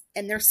careers,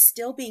 and they're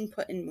still being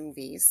put in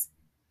movies.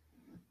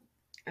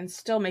 And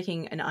still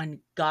making an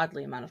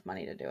ungodly amount of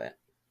money to do it.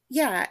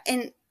 Yeah,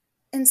 and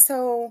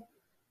so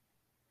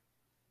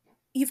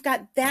you've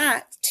got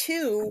that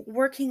too,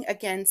 working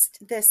against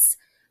this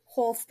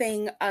whole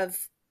thing of,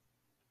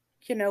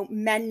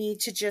 men need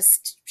to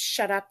just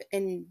shut up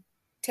and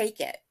take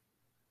it.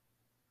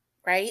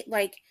 Right?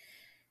 Like,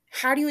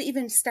 how do you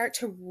even start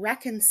to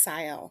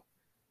reconcile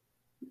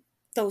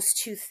those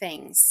two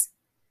things?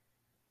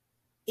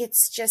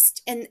 It's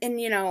just, and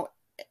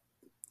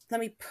let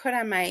me put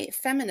on my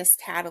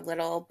feminist hat a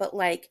little, but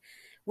like,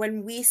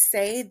 when we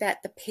say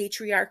that the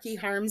patriarchy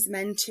harms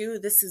men too,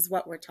 this is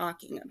what we're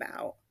talking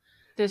about.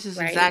 This is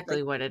right? exactly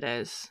like, what it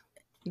is.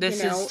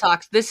 This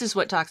is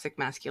what toxic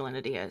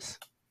masculinity is.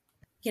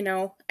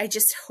 I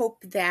just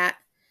hope that,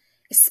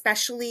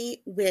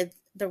 especially with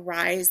the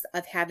rise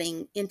of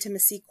having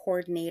intimacy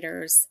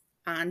coordinators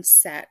on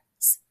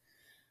sets,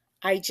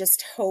 I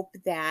just hope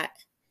that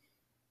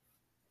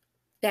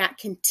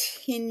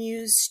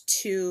continues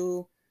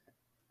to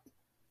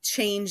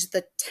change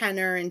the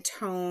tenor and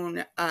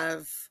tone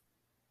of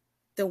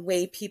the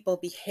way people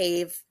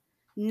behave,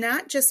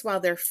 not just while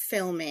they're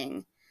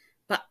filming,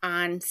 but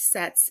on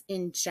sets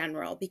in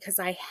general. Because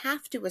I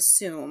have to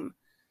assume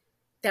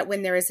that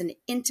when there is an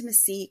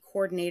intimacy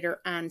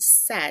coordinator on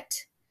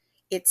set,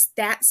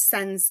 that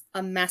sends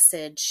a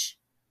message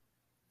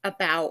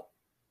about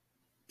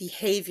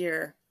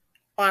behavior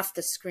off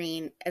the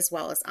screen as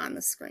well as on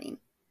the screen.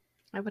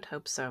 I would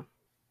hope so.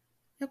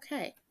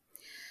 Okay.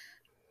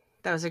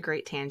 That was a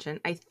great tangent.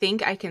 I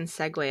think I can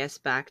segue us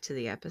back to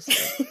the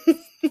episode.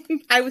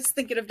 I was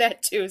thinking of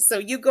that too, so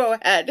you go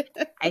ahead.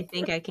 I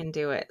think I can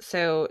do it.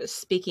 So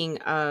speaking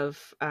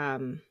of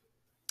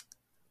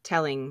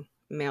telling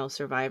male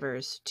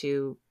survivors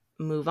to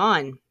move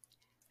on,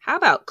 how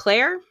about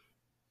Claire?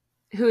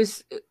 We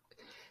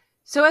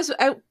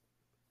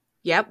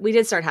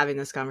did start having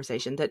this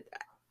conversation that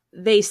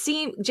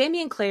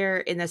Jamie and Claire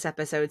in this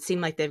episode seem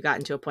like they've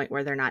gotten to a point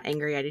where they're not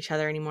angry at each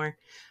other anymore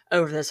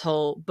over this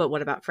whole "but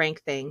what about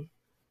Frank" thing.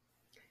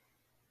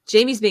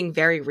 Jamie's being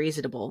very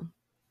reasonable,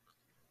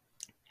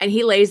 and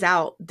he lays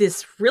out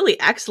this really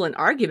excellent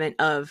argument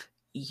of,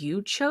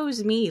 you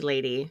chose me,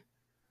 lady.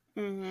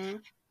 Mm-hmm.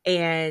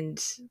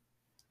 And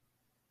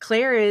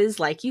Claire is,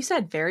 like you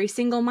said, very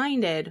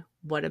single-minded.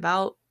 What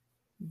about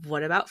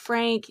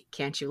Frank?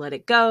 Can't you let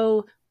it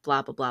go?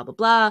 Blah, blah, blah, blah,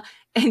 blah.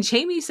 And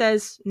Jamie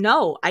says,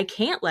 no, I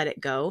can't let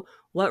it go.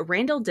 What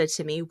Randall did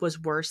to me was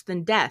worse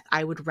than death.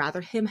 I would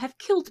rather him have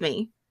killed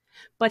me,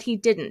 but he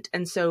didn't.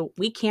 And so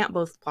we can't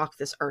both walk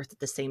this earth at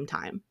the same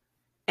time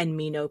and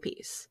me no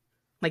peace.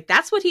 Like,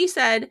 that's what he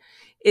said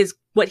is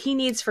what he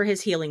needs for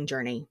his healing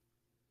journey.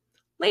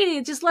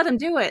 Lady, just let him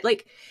do it.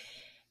 Like,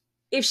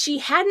 if she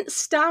hadn't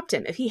stopped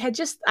him, if he had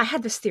just, I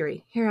had this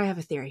theory. Here, I have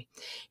a theory.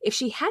 If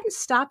she hadn't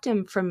stopped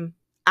him from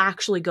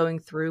actually going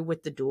through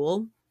with the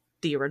duel,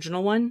 the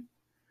original one,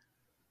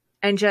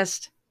 and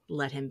just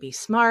let him be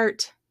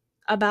smart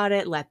about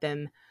it, let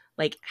them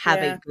like have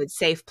a good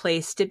safe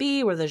place to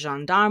be where the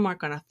gendarmes aren't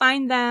going to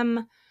find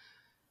them,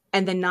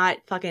 and then not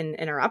fucking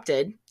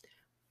interrupted,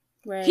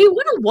 Right. he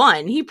would have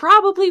won. He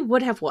probably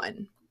would have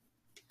won.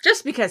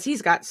 Just because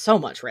he's got so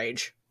much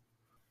rage.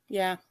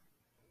 Yeah,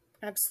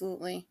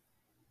 absolutely.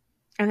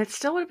 And it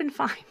still would have been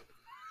fine.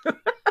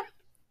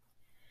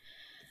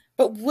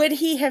 But would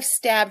he have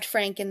stabbed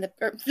Frank in the...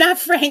 not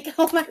Frank,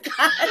 oh my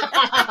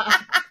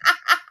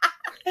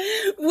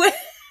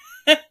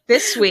God.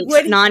 This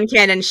week's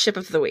non-canon ship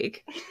of the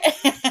week.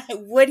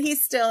 Would he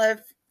still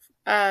have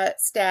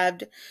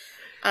stabbed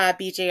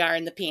BJR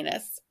in the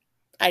penis?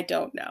 I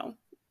don't know.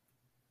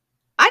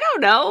 I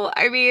don't know.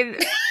 I mean,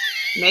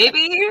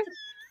 maybe.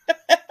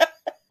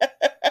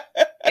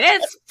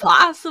 It's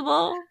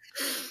possible.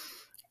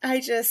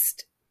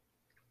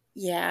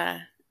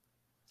 Yeah.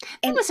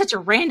 It was such a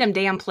random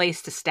damn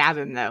place to stab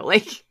him, though.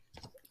 Like,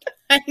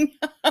 I know.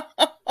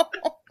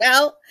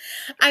 Well,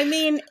 I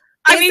mean,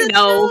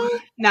 no,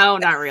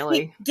 not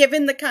really.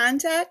 Given the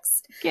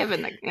context,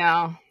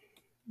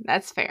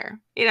 that's fair.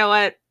 You know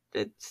what?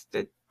 It's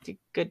a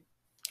good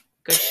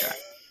shot.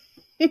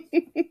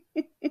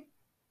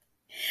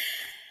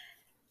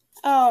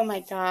 Oh my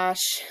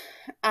gosh.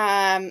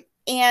 And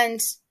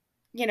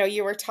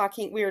we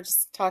were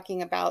just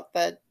talking about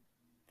the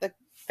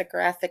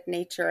graphic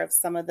nature of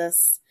some of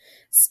this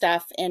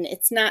stuff, and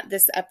it's not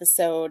this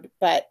episode,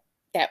 but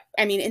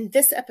in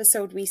this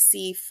episode we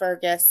see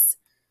Fergus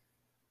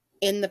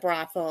in the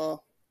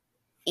brothel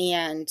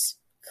and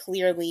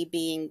clearly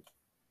being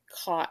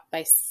caught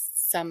by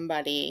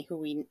somebody who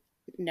we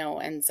know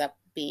ends up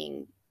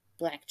being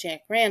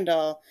Blackjack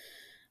Randall.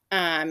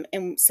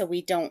 And so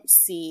we don't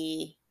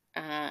see,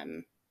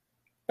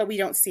 but we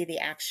don't see the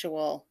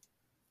actual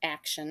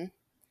action.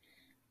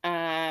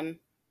 But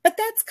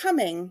that's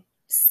coming.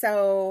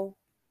 So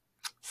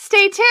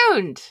stay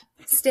tuned.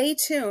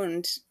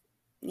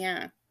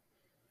 Yeah.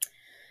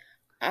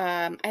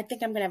 I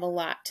think I'm going to have a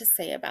lot to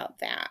say about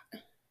that.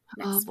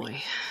 Oh boy.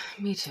 Week.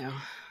 Me too.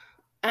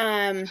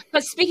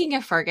 But speaking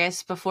of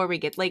Fergus, before we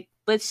get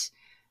let's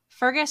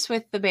Fergus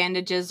with the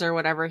bandages or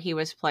whatever he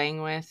was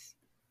playing with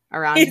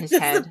around his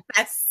head. The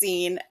best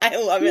scene. I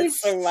love it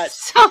so much.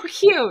 So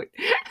cute.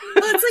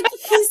 Well, it's like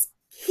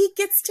he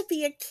gets to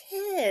be a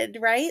kid,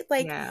 right?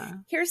 Like,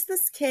 here's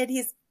this kid.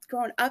 He's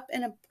grown up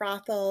in a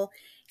brothel,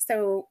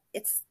 so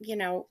it's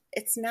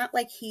it's not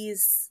like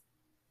he's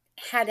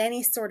had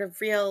any sort of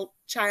real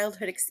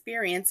childhood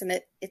experience,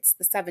 and it's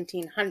the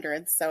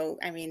 1700s, so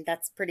I mean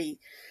that's pretty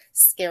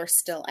scarce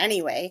still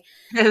anyway.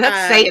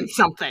 That's saying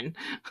something,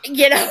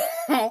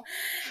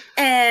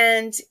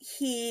 and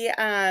he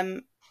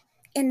and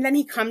then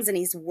he comes and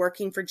he's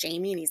working for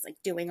Jamie, and he's like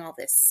doing all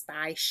this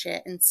spy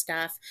shit and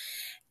stuff,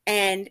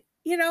 and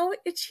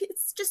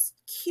it's just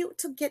cute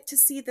to get to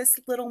see this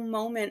little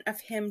moment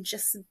of him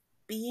just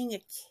being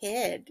a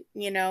kid,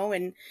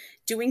 and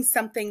doing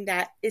something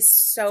that is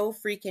so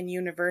freaking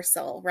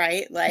universal,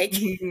 right? Like,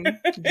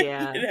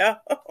 yeah.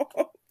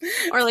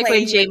 Or like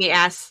when Jamie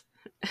asks,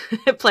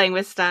 playing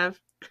with stuff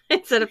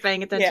instead of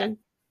paying attention.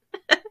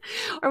 Yeah.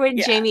 Or when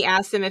Jamie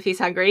asks him if he's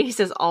hungry, he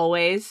says,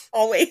 always.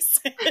 Always.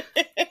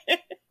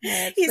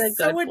 He's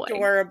so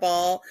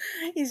adorable.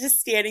 He's just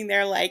standing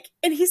there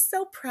and he's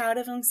so proud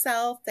of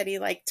himself that he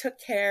took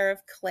care of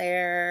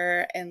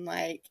Claire, and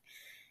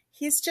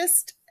he's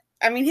just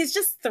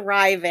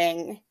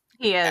thriving.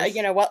 He is.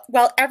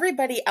 While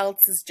everybody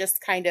else is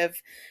just kind of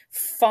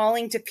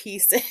falling to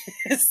pieces,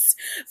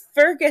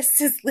 Fergus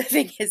is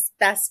living his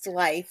best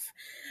life.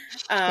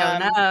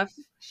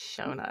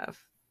 Show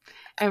enough.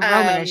 And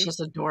Roman is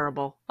just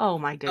adorable. Oh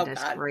my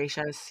goodness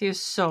gracious. He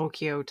was so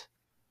cute.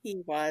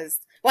 He was.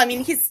 Well, I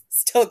mean, he's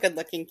still a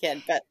good-looking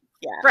kid, but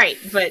yeah. Right,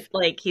 but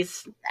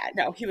he's...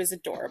 no, he was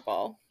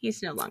adorable.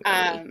 He's no longer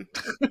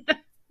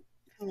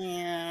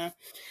yeah.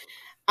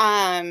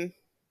 And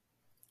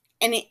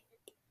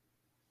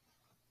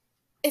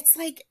it's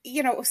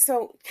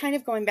so kind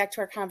of going back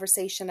to our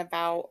conversation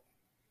about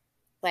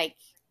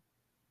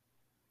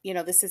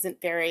this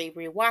isn't very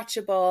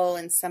rewatchable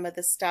and some of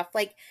the stuff,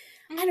 I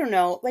don't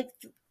know,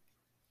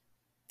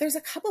 there's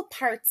a couple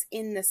parts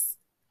in this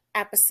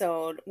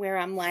episode where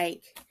I'm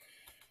like,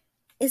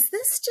 is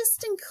this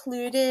just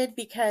included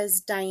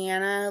because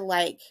Diana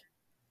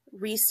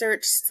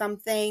researched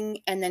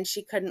something and then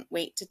she couldn't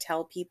wait to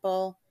tell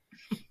people?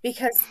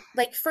 Because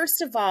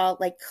first of all,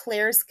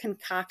 Claire's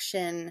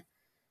concoction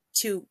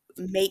to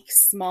make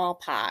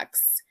smallpox,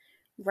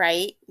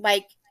 right?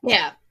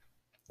 Yeah,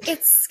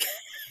 it's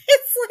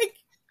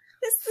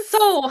this is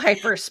so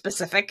hyper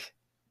specific.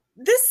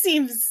 This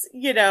seems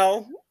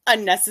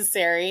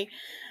unnecessary.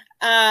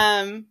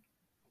 And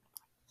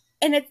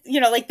it's,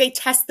 they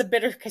test the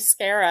bitter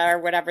cascara or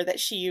whatever that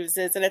she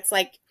uses. And it's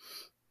I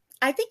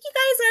think you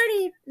guys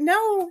already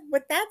know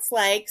what that's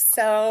like.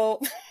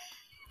 So.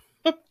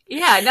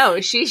 Yeah,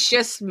 no, she's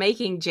just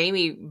making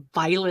Jamie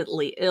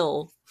violently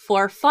ill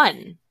for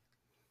fun.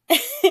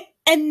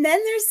 And then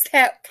there's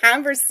that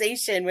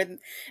conversation with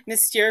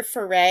Monsieur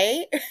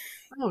Ferret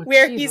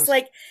where Jesus.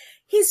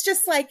 he's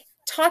just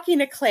talking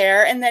to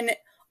Claire. And then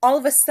all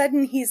of a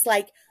sudden he's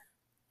the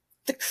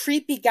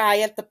creepy guy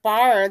at the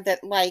bar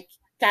that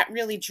got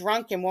really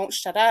drunk and won't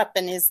shut up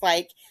and is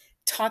like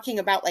talking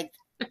about like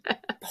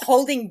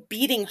holding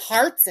beating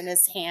hearts in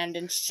his hand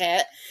and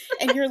shit.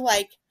 And you're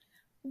like,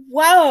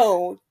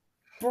 whoa,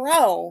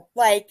 bro,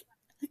 like,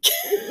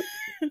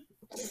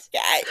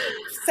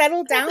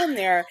 settle down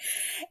there.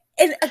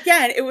 And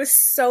again, it was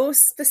so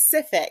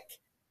specific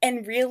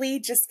and really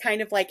just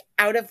kind of like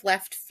out of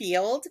left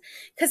field.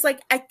 Cause like,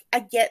 I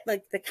get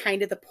like the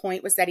kind of the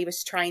point was that he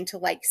was trying to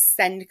like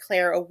send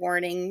Claire a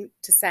warning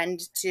to send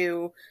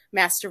to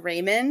Master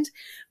Raymond.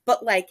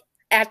 But like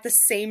at the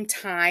same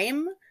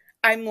time,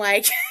 I'm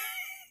like,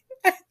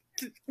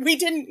 we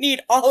didn't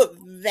need all of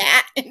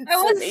that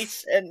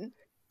information.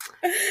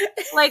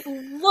 Like,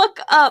 look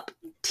up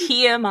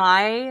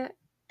TMI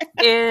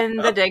in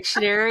the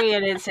dictionary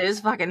and it's his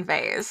fucking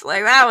face.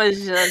 Like, that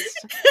was just...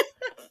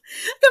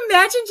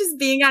 Imagine just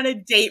being on a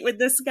date with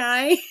this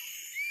guy.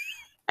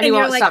 And he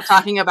won't stop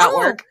talking about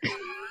work.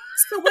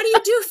 So what do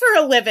you do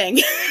for a living?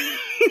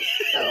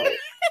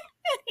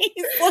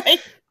 He's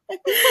like,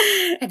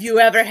 have you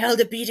ever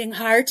held a beating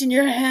heart in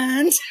your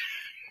hand?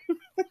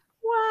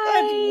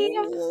 Why?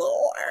 Good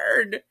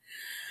Lord.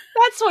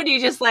 That's when you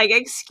just like,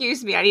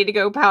 excuse me, I need to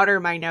go powder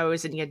my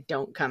nose, and you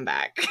don't come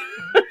back.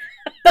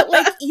 But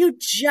like, you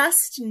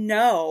just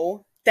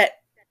know that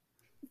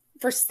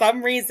for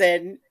some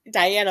reason,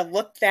 Diana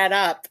looked that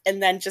up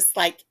and then just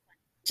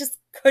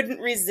couldn't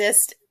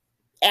resist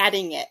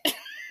adding it.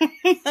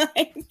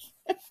 Like,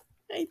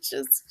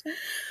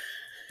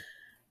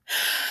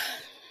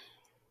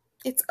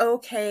 it's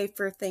okay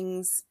for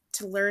things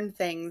to learn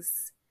things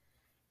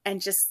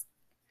and just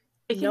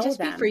it can just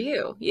be for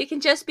you. It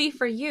can just be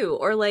for you.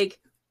 Or like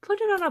put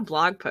it on a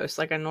blog post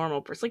like a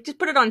normal person. Like just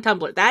put it on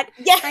Tumblr. That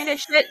kind of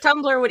shit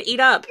Tumblr would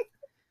eat up.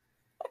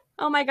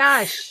 Oh my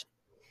gosh.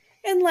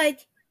 And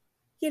like,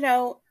 you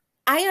know,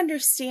 I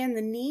understand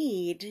the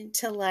need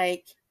to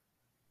like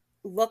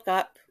look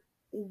up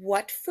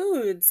what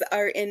foods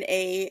are in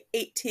a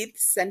 18th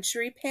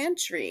century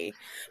pantry.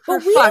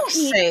 For fuck's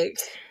sake.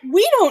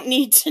 We don't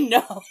need to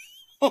know.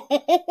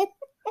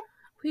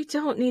 We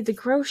don't need the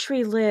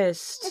grocery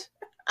list.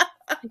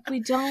 We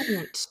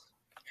don't.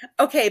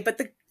 Okay,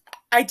 but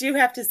I do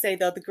have to say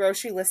though, the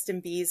grocery list in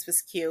Bees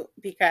was cute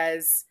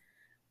because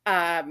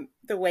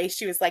the way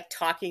she was like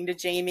talking to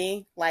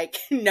Jamie, like,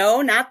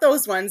 no, not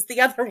those ones,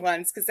 the other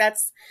ones, because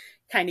that's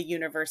kind of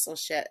universal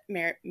shit,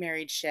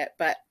 married shit.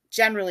 But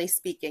generally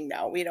speaking,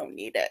 no, we don't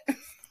need it.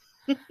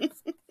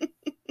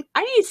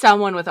 I need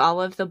someone with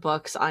all of the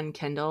books on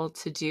Kindle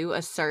to do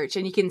a search,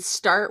 and you can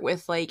start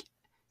with like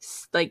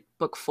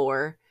book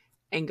 4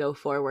 and go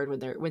forward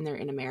when they're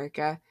in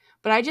America.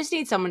 But I just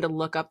need someone to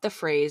look up the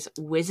phrase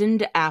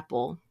 "wizened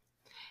apple"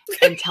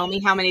 and tell me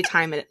how many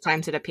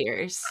times it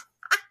appears.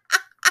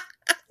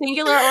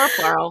 Singular or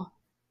plural.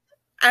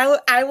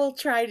 I will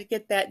try to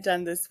get that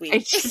done this week. I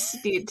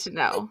just need to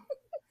know.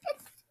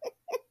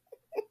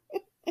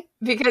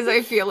 Because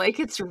I feel like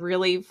it's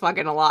really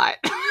fucking a lot.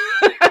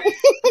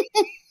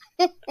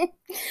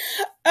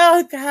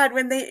 Oh God,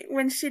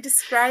 when she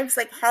describes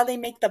like how they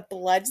make the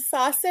blood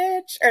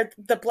sausage or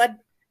the blood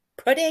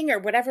pudding or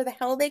whatever the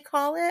hell they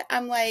call it,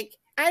 I'm like,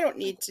 I don't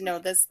need to know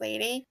this,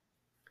 lady.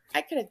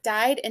 I could have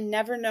died and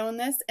never known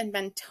this and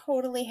been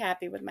totally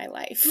happy with my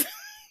life.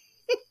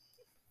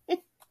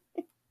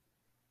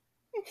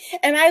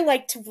 And I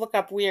like to look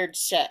up weird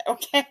shit,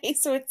 okay?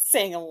 So it's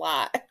saying a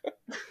lot.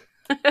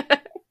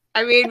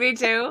 I mean, me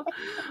too.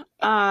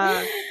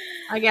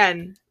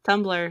 Again,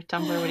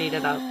 Tumblr would eat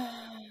it up.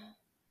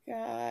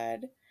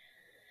 God.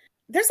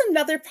 There's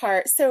another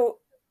part. So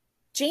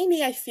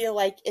Jamie, I feel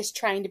like, is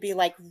trying to be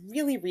like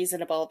really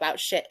reasonable about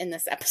shit in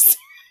this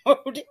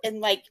episode.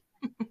 And like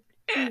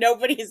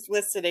nobody's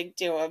listening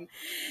to him.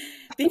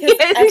 Because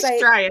he's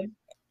trying.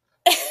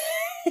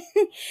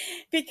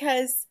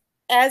 Because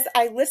as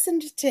I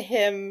listened to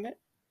him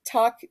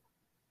talk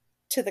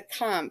to the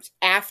Comte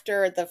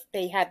after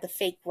they had the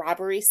fake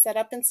robbery set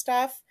up and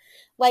stuff,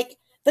 like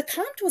the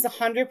Comte was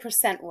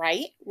 100%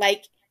 right.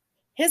 Like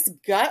his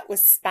gut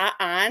was spot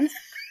on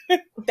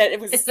that it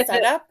was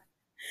set up.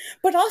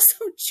 But also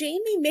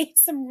Jamie made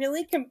some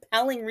really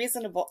compelling,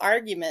 reasonable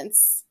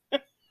arguments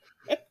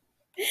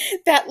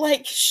that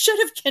like should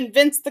have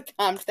convinced the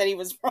Comte that he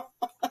was wrong.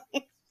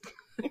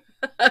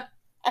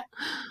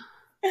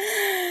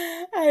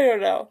 I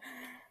don't know.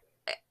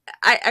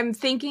 I'm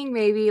thinking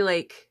maybe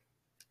like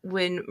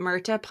when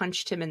Myrta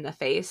punched him in the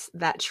face,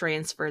 that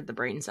transferred the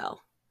brain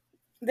cell.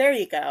 There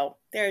you go.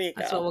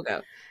 That's what we'll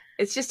go.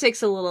 It just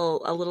takes a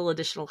little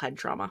additional head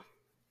trauma.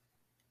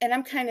 And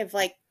I'm kind of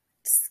like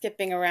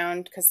skipping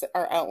around because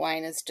our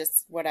outline is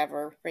just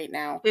whatever right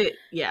now.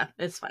 Yeah,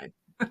 it's fine.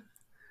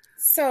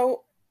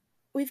 So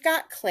we've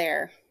got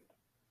Claire.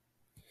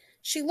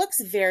 She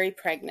looks very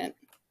pregnant,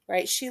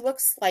 right? She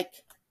looks like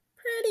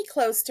pretty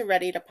close to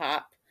ready to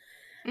pop.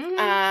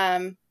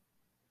 Mm-hmm.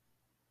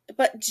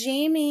 But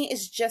Jamie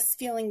is just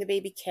feeling the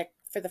baby kick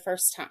for the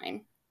first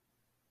time.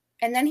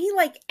 And then he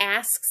like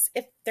asks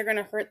if they're going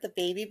to hurt the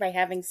baby by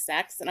having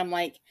sex. And I'm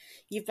like,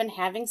 you've been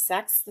having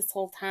sex this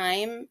whole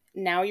time.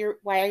 Now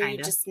why are you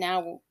Kinda. just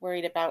now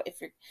worried about if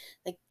you're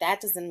like, that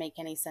doesn't make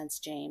any sense,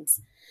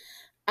 James.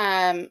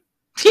 You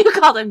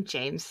called him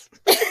James.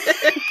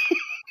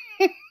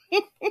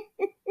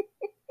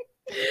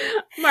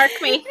 Mark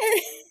me.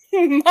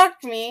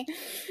 Mark me.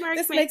 Mark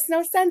me. Makes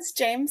no sense,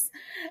 James.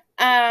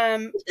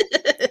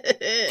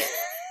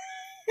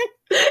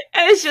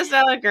 It's just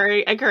not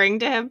occurring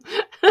to him.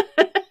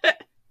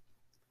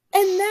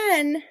 And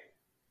then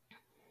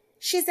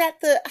she's at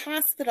the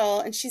hospital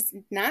and she's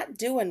not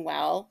doing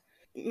well.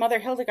 Mother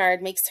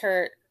Hildegard makes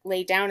her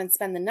lay down and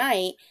spend the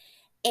night.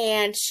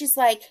 And she's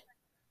like,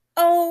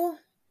 oh,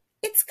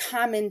 it's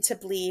common to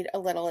bleed a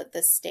little at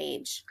this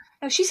stage.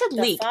 Oh, she said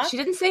leak. Fuck? She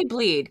didn't say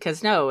bleed,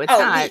 because no, it's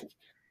not. Leak.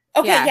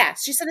 Okay, yeah.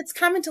 She said it's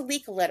common to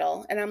leak a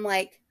little. And I'm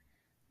like,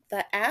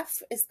 the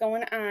F is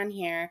going on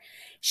here.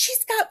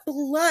 She's got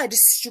blood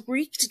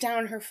streaked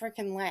down her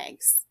freaking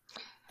legs.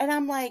 And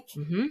I'm like,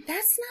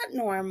 that's not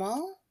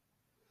normal.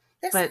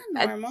 That's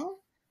not normal.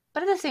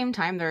 But at the same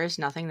time, there is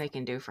nothing they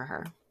can do for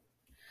her.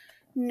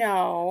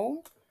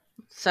 No.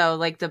 So,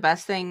 like, the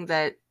best thing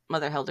that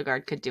Mother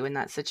Hildegard could do in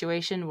that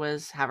situation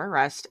was have her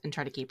rest and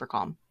try to keep her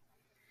calm.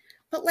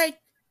 But, like,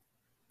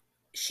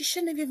 she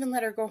shouldn't have even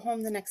let her go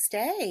home the next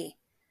day.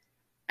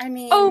 I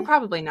mean... Oh,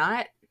 probably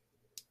not.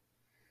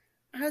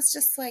 I was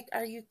just like,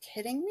 are you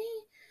kidding me?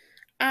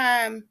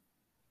 I'm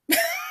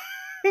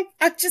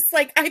just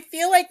like, I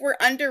feel like we're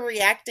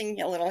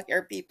underreacting a little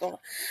here,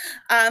 people.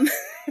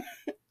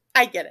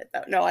 I get it,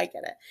 though. No, I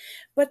get it.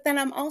 But then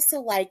I'm also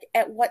like,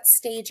 at what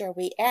stage are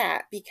we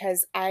at?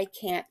 Because I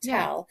can't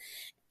tell.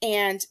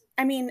 Yeah. And,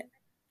 I mean,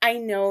 I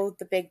know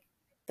the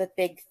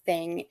big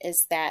thing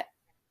is that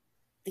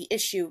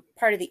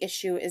part of the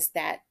issue is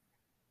that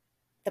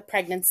the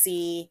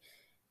pregnancy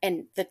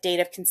and the date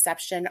of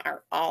conception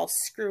are all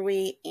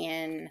screwy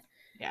in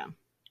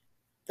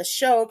the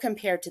show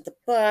compared to the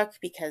book,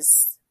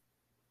 because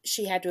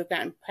she had to have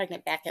gotten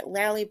pregnant back at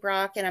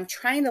Lallybroch. And I'm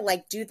trying to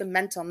like do the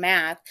mental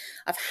math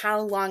of how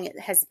long it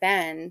has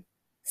been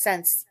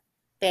since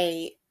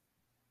they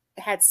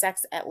had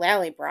sex at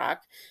Lallybroch.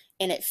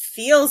 And it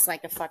feels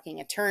like a fucking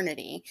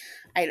eternity.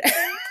 It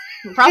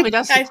probably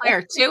does to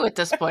Claire too at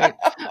this point.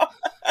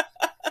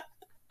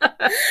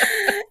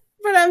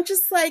 But I'm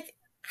just like,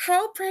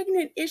 how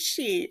pregnant is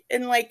she?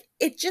 And like,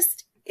 it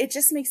just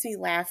makes me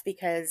laugh,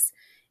 because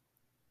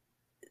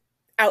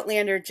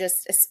Outlander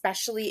just,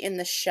 especially in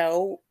the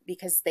show,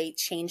 because they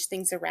change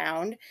things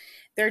around,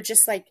 they're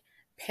just like,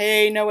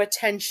 pay no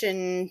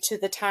attention to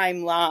the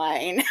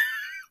timeline.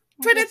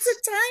 But it's a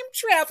time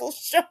travel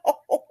show.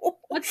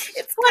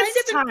 It's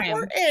kind of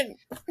important.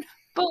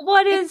 But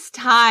what is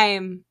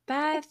time,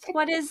 Beth?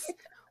 What is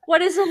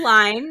a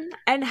line,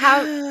 and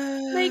how?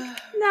 Like,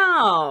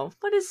 no.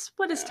 What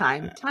is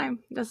time? Time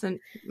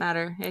doesn't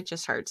matter. It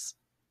just hurts.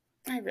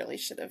 I really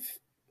should have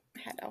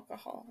had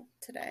alcohol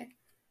today.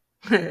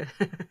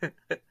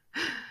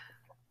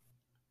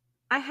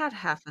 I had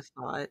half a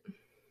thought.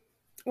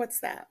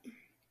 What's that?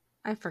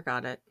 I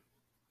forgot it.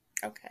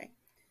 Okay.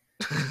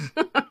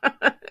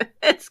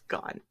 It's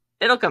gone.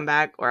 It'll come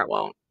back, or it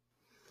won't.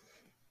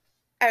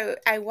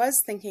 I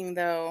was thinking,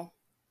 though,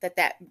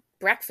 that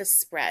breakfast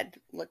spread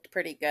looked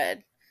pretty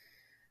good.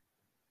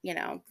 You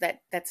know,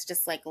 that's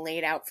just like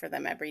laid out for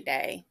them every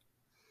day.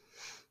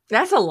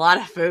 That's a lot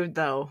of food,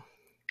 though.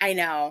 I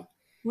know.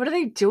 What are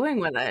they doing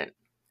with it?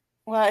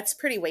 Well, it's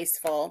pretty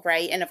wasteful,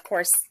 right? And of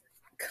course,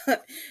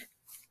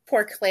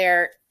 poor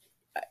Claire,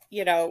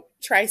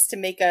 tries to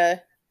make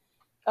a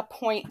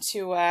point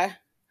to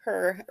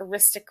her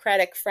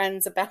aristocratic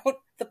friends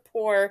about the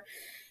poor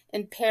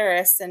in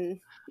Paris,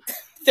 and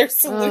their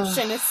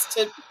solution is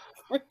to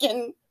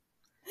freaking,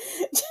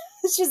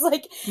 she's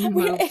like,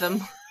 remove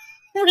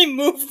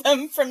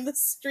them from the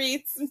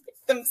streets and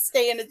make them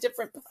stay in a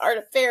different part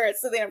of Paris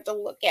so they don't have to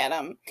look at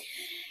them.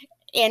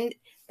 And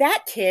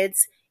that, kids,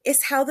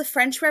 is how the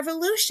French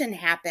Revolution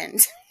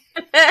happened.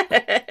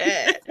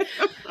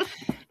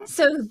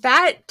 So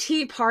that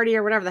tea party,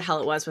 or whatever the hell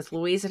it was, with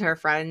Louise and her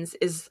friends,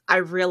 I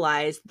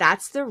realized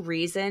that's the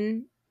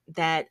reason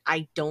that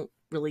I don't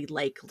really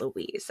like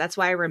Louise. That's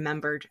why I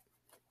remembered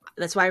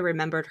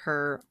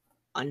her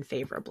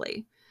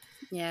unfavorably.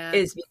 Yeah.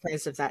 Is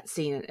because of that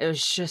scene. It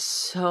was just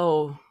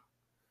so,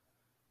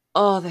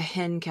 the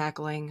hen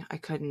cackling. I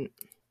couldn't.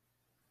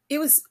 It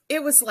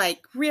was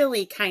like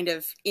really kind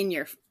of in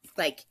your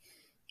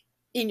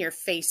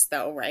face,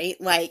 though, right?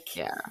 Like,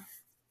 yeah.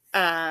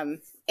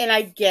 And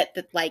I get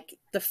that, like,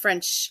 the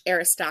French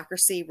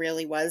aristocracy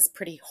really was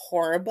pretty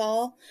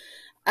horrible.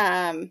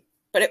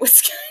 But it was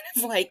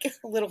kind of like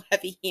a little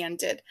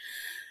heavy-handed.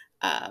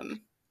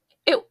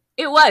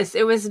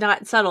 It was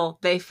not subtle.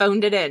 They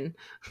phoned it in.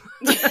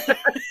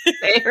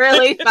 They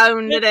really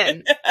phoned it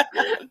in.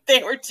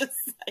 They were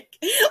just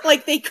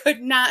like they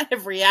could not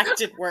have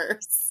reacted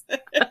worse.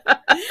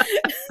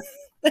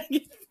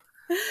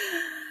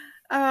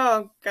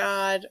 Oh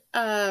God.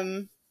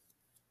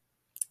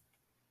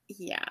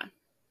 Yeah.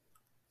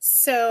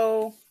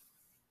 So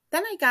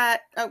then I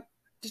got,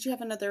 Did you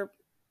have another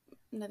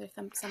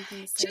something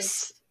to say?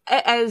 Just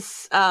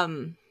as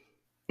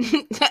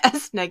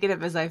as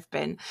negative as I've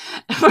been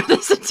for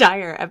this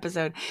entire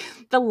episode,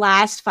 the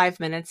last 5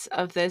 minutes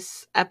of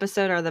this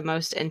episode are the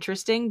most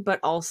interesting, but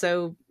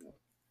also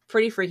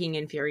pretty freaking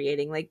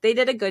infuriating. Like, they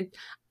did a good...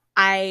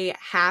 I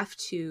have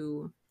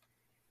to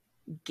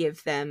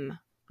give them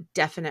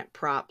definite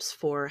props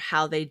for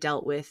how they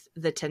dealt with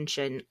the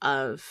tension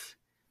of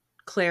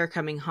Claire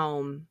coming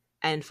home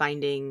and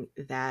finding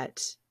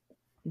that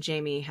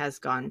Jamie has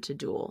gone to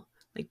duel.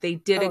 Like, they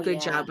did a good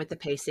job with the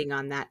pacing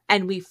on that.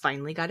 And we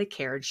finally got a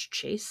carriage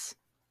chase.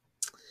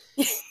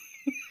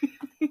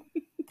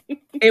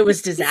 It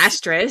was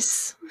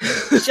disastrous.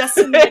 Just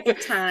in the nick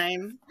of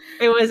time.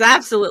 It was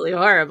absolutely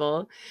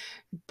horrible.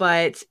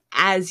 But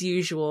as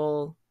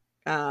usual,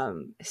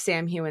 Sam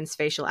Hewen's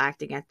facial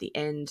acting at the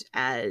end,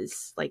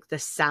 as like the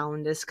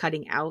sound is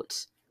cutting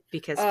out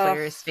because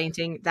Claire is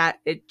fainting, that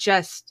it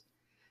just...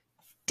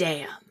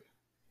 Damn.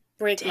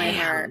 Break my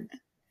heart.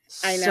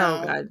 I know.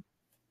 So good.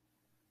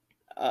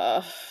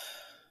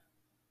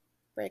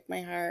 Break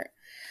my heart.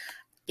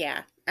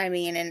 Yeah. I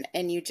mean,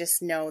 and you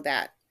just know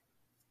that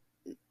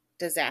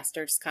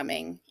disaster's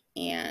coming.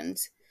 And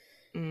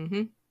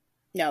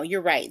no,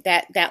 you're right.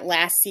 That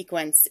last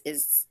sequence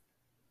is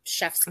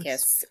chef's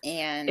kiss.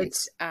 And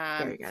it's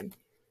very good.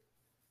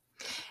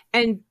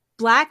 And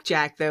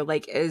Blackjack, though,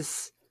 like,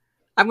 is...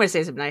 I'm going to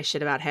say some nice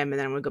shit about him, and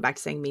then I'm going to go back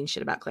to saying mean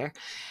shit about Claire.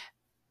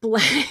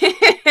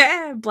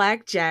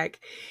 Blackjack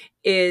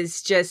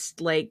is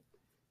just like,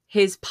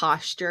 his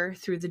posture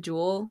through the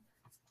duel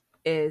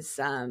is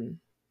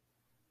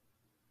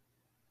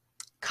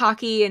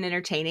cocky and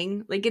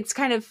entertaining. Like, it's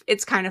kind of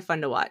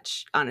fun to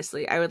watch,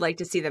 honestly. I would like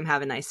to see them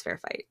have a nice fair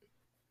fight.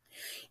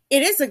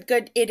 It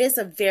is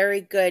a very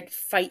good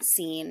fight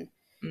scene.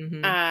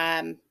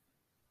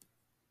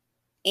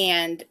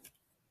 And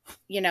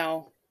you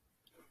know,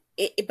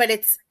 but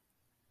it's,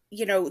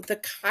 you know,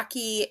 the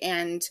cocky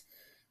and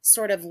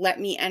sort of let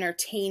me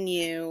entertain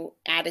you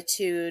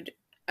attitude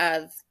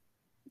of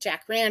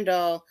Jack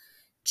Randall,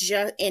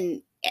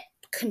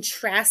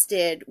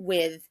 contrasted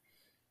with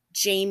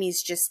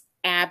Jamie's just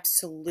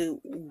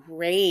absolute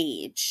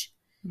rage,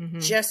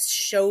 just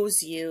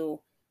shows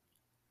you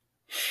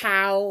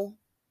how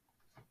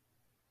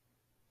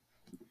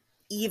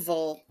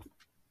evil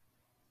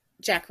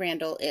Jack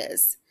Randall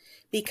is,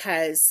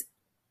 because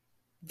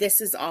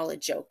this is all a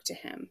joke to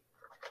him.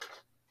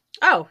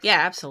 Oh, yeah,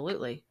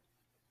 absolutely.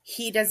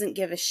 He doesn't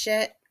give a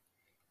shit.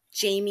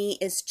 Jamie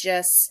is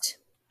just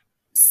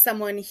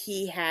someone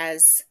he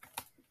has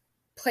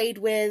played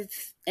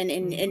with and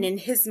in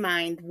his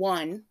mind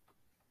won,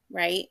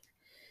 right?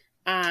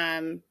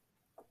 And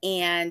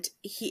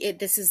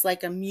this is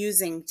like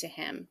amusing to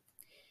him.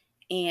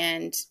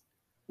 And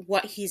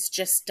what he's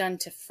just done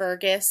to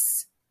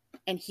Fergus,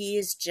 and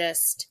he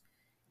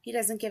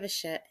doesn't give a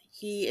shit.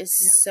 He is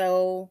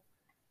so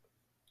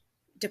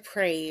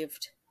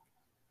depraved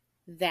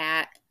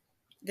that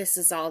this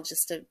is all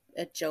just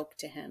a joke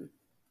to him.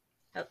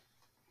 Oh,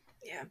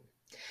 yeah.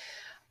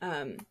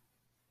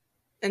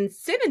 And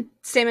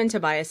Sam and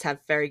Tobias have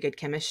very good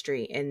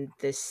chemistry in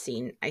this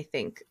scene. I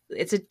think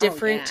it's a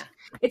different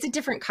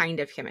kind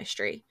of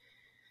chemistry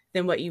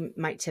than what you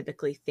might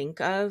typically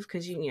think of,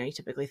 because you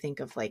typically think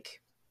of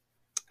like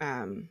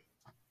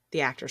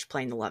the actors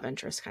playing the love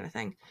interest kind of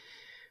thing,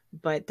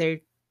 but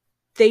they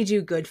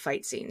do good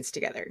fight scenes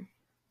together.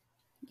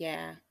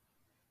 Yeah,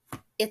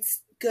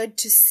 it's good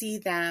to see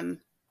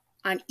them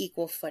on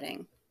equal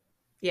footing.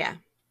 Yeah,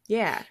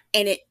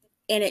 and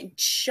it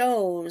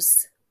shows.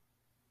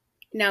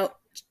 Now,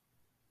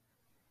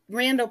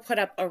 Randall put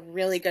up a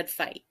really good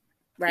fight,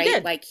 right?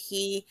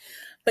 He did.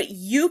 But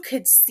you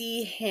could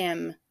see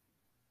him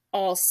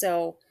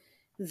also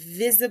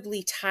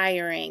visibly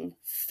tiring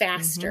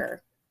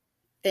faster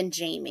than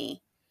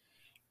Jamie.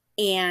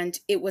 And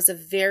it was a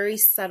very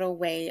subtle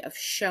way of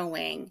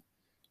showing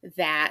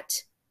that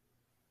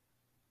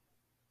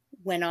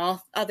when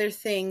all other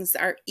things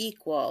are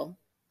equal,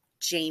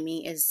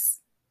 Jamie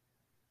is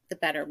the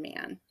better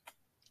man.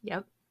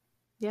 Yep,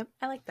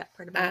 I like that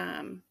part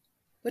about it.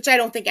 Which I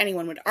don't think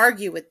anyone would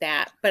argue with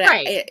that, but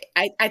right.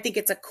 I think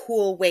it's a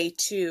cool way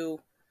to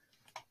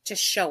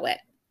show it,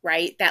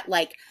 right? That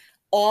like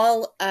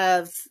all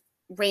of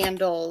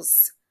Randall's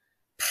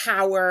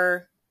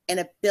power and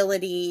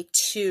ability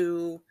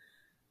to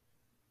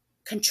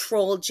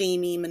control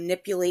Jamie,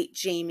 manipulate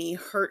Jamie,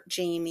 hurt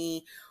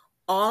Jamie,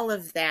 all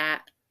of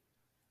that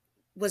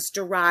was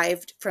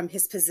derived from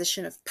his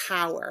position of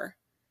power,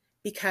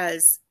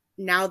 because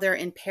now they're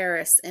in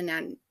Paris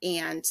and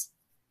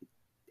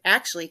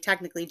actually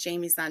technically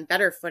Jamie's on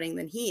better footing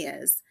than he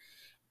is.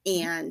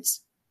 And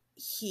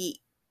he,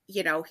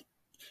 you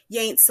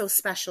ain't so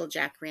special,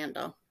 Jack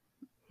Randall.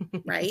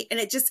 Right. And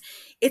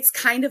it's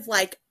kind of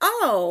like,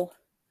 oh,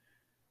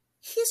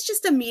 he's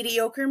just a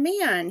mediocre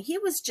man. He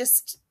was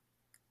just,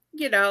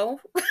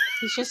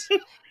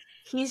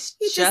 he's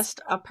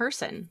just a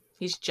person.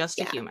 He's just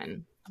a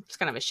human. He's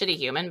kind of a shitty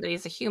human, but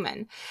he's a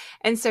human.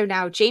 And so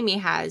now Jamie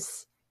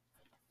has,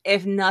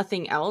 if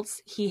nothing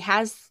else, he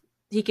has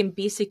he can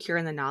be secure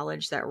in the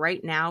knowledge that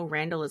right now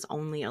Randall is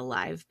only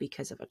alive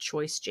because of a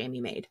choice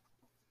Jamie made.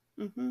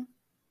 Mm-hmm.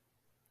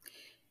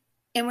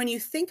 And when you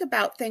think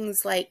about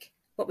things like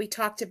what we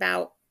talked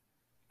about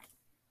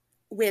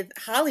with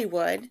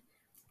Hollywood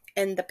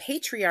and the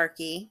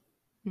patriarchy,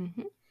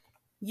 Mm-hmm.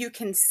 you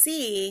can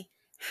see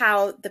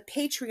how the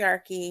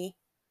patriarchy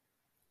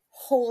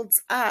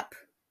holds up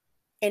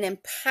and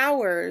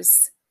empowers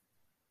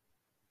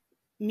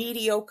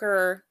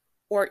mediocre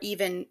or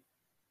even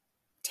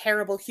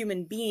terrible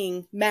human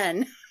being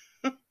men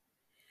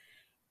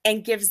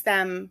and gives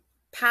them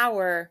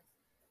power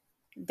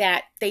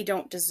that they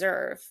don't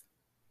deserve.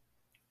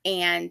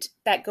 And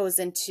that goes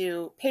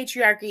into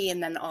patriarchy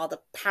and then all the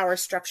power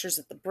structures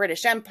of the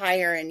British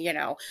Empire. And,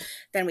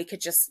 then we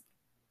could just,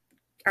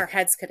 our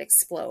heads could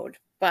explode.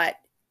 But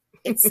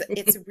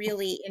it's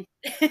really,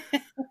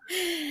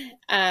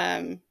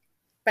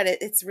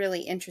 it's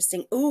really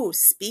interesting. Ooh,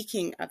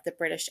 speaking of the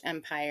British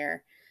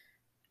Empire,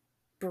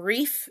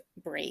 brief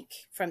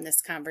break from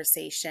this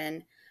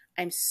conversation.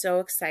 I'm so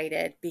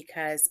excited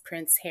because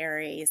Prince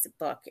Harry's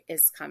book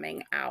is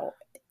coming out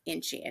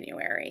in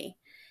January.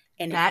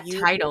 And that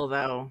title,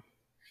 though.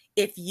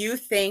 If you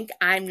think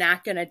I'm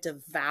not going to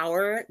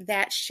devour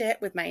that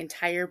shit with my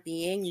entire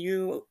being,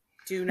 you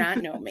do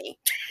not know me.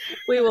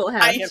 We will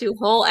have 2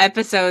 whole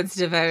episodes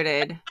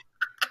devoted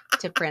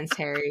to Prince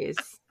Harry's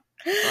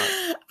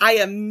book.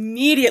 I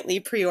immediately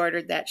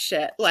pre-ordered that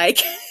shit. Like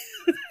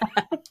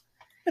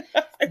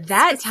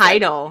that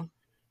title.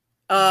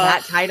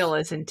 That title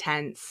is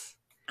intense.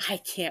 I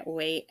can't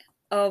wait.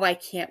 Oh, I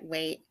can't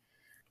wait.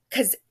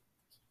 Because,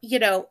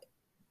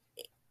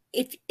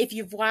 if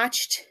you've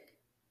watched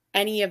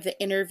any of the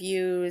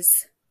interviews,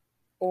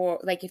 or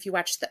like if you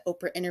watched the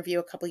Oprah interview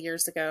a couple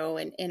years ago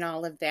and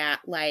all of that,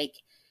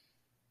 like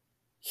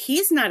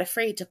he's not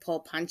afraid to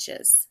pull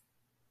punches.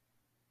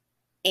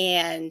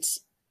 And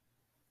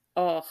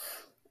I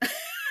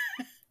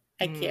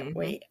can't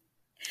wait.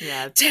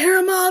 Yeah.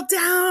 Tear them all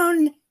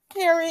down,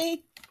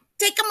 Harry.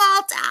 Take them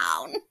all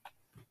down.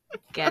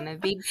 Gonna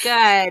be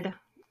good.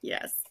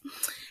 Yes.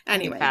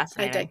 Anyway,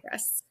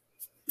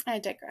 I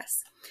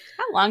digress.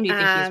 How long do you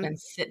think he's been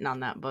sitting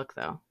on that book,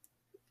 though?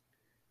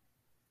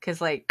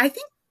 Because, like, I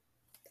think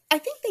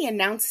they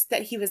announced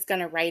that he was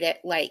going to write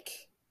it like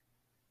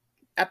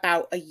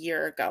about a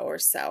year ago or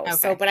so. Okay.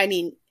 So,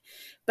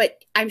 but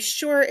I'm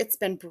sure it's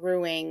been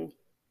brewing,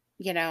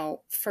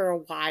 for a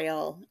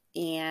while.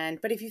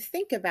 But if you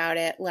think about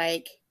it,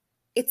 like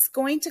it's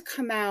going to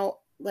come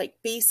out like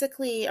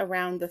basically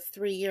around the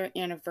 3-year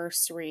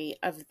anniversary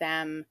of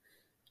them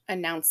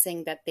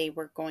announcing that they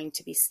were going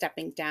to be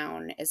stepping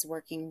down as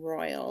working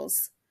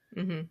royals.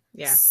 Mm-hmm.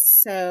 Yeah.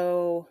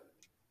 So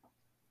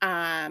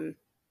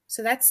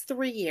that's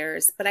 3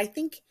 years, but I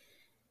think,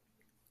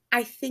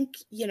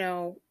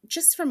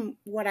 just from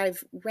what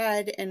I've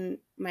read and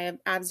my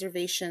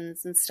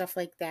observations and stuff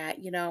like that,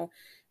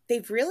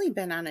 they've really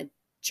been on a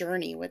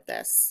journey with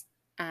this,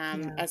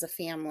 as a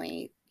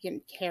family,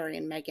 Harry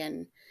and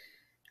Meghan,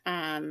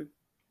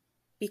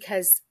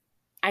 because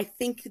I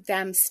think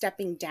them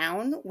stepping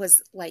down was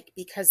like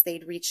because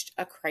they'd reached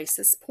a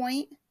crisis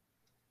point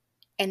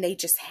and they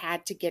just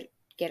had to get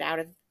out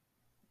of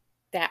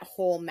that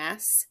whole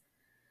mess.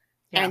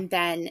 Yeah. And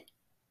then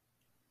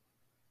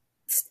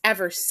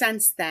ever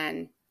since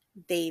then,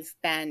 they've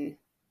been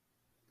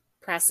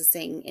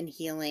processing and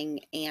healing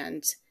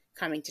and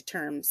coming to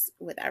terms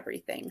with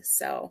everything.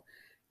 So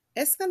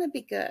it's going to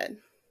be good.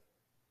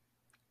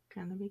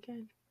 Gonna be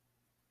good.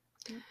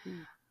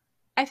 Mm-hmm.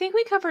 I think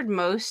we covered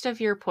most of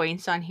your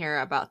points on here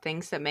about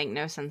things that make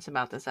no sense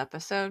about this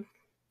episode.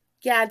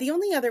 Yeah, the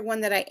only other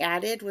one that I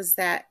added was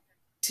that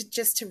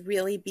to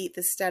really beat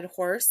this dead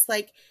horse,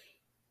 like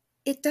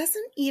it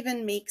doesn't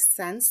even make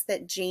sense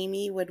that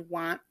Jamie would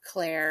want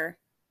Claire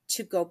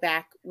to go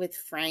back with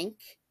Frank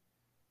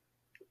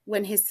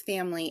when his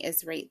family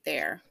is right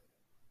there.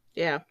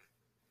 Yeah.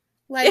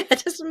 Like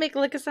it doesn't make a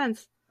lick of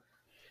sense.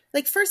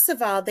 Like, first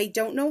of all, they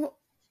don't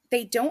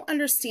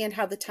understand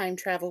how the time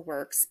travel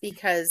works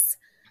because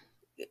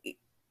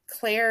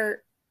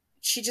Claire,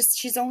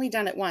 she's only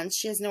done it once.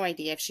 She has no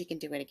idea if she can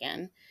do it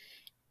again.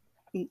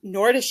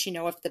 Nor does she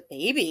know if the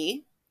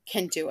baby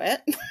can do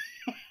it.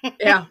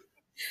 Yeah.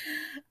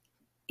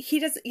 He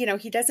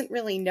doesn't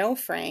really know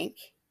Frank.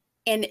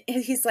 And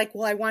he's like,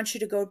 well, I want you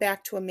to go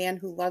back to a man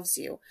who loves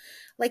you.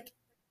 Like,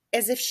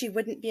 as if she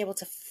wouldn't be able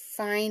to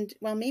find,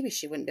 well, maybe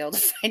she wouldn't be able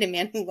to find a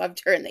man who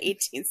loved her in the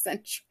 18th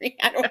century.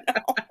 I don't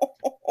know.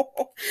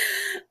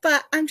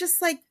 But I'm just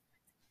like,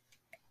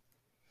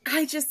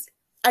 I just,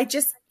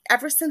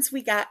 ever since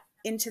we got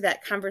into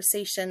that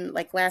conversation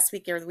like last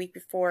week or the week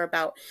before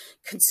about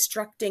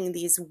constructing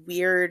these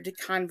weird,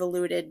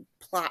 convoluted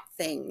plot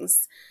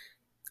things,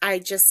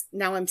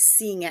 now I'm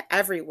seeing it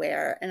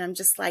everywhere. And I'm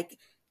just like,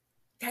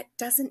 that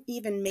doesn't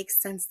even make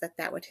sense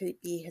that would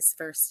be his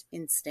first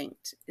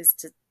instinct is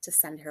to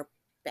send her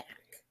back.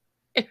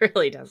 It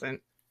really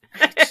doesn't.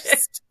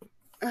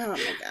 Oh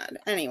my God.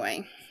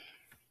 Anyway.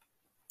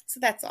 So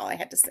that's all I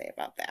had to say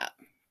about that.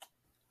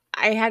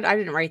 I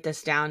didn't write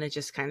this down. It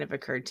just kind of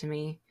occurred to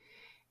me.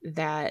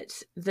 that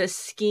the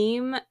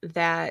scheme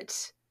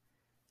that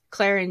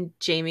Claire and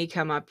Jamie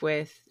come up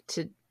with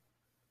to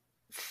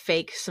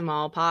fake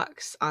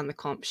smallpox on the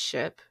Clump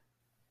ship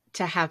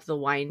to have the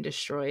wine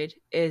destroyed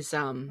is,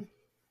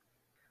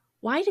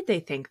 why did they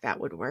think that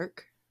would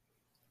work?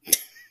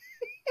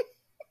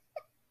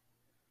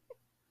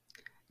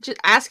 Just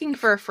asking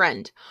for a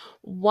friend.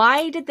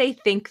 Why did they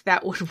think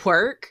that would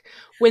work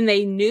when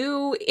they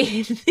knew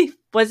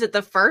was it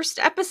the first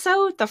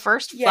episode? The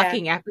first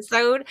fucking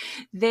episode?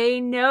 They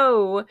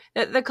know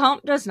that the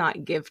Comp does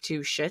not give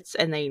two shits,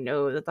 and they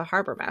know that the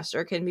Harbor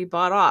Master can be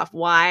bought off.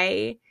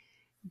 Why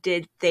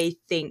did they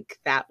think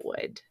that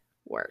would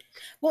work?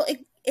 Well,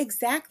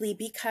 exactly,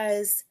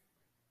 because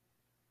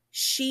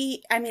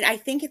I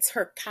think it's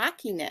her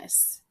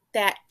cockiness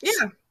that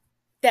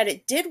that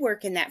it did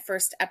work in that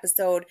first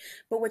episode,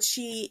 but what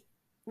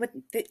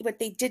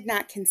they did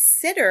not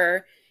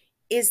consider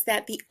is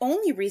that the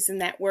only reason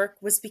that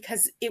worked was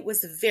because it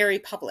was very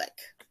public.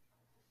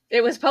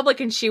 It was public,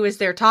 and she was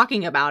there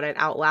talking about it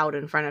out loud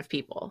in front of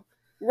people.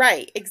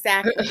 Right,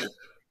 exactly.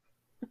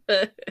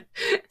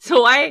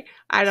 So I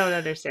don't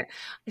understand.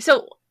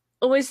 So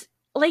it was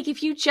like,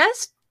 if you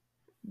just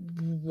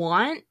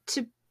want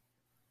to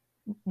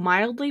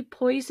mildly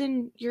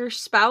poison your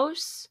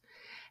spouse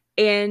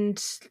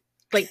and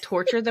like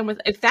torture them with,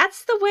 if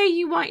that's the way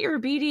you want your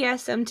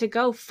BDSM to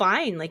go,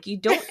 fine. Like, you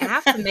don't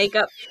have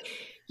to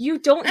you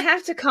don't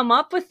have to come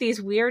up with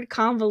these weird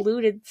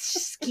convoluted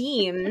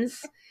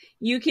schemes.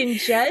 You can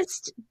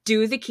just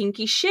do the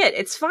kinky shit.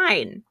 It's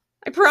fine.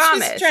 I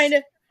promise.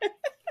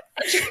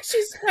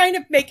 She's trying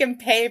to make him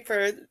pay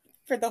for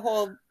the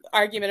whole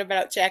argument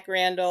about Jack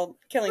Randall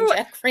killing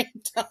Jack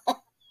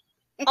Randall.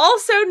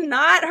 Also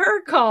not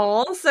her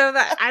call, so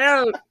that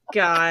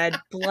God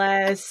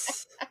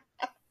bless.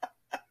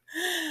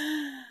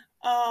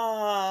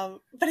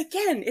 But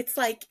again, it's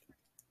like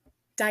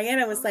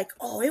Diana was like,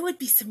 "Oh, it would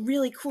be some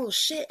really cool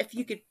shit if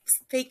you could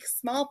fake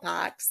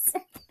smallpox."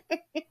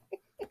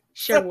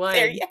 Sure would.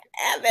 There you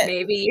have it.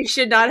 Maybe you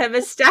should not have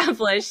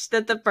established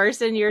that the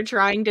person you're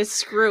trying to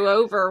screw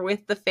over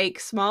with the fake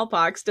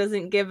smallpox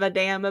doesn't give a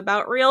damn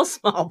about real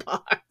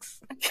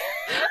smallpox.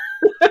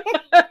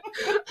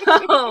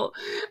 Oh,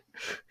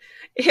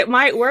 it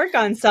might work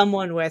on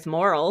someone with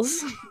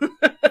morals.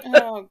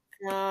 Oh,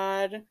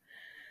 God.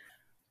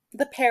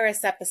 The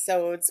Paris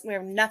episodes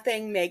where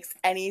nothing makes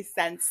any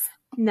sense.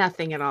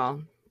 Nothing at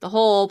all. The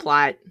whole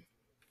plot.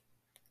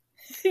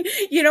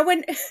 You know,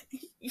 in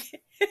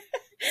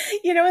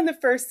the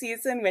first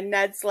season when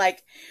Ned's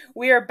like,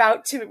 we're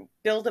about to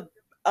build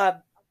a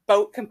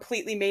boat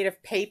completely made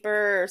of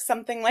paper or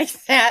something like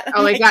that.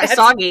 Oh, it got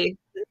soggy.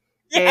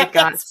 Yeah, it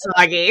got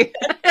soggy.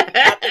 It's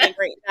happening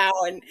right now,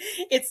 and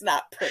it's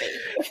not pretty.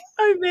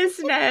 I miss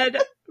Ned.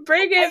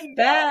 Bring it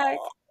back.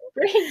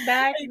 Bring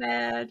back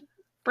Ned.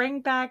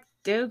 Bring back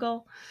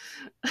Dougal.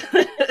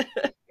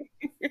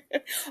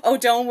 Oh,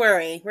 don't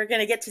worry. We're going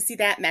to get to see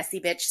that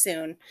messy bitch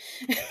soon.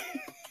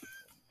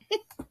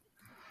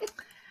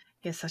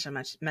 He's such a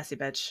messy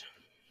bitch.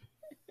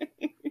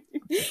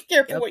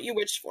 Careful what you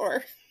wish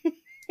for.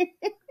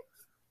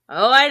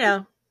 Oh, I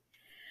know.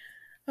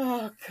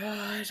 Oh,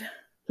 God.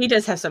 He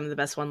does have some of the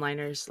best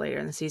one-liners later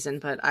in the season,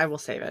 but I will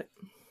save it.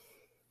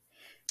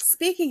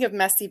 Speaking of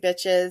messy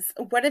bitches,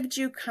 what did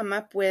you come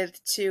up with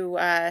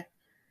to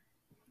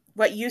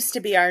what used to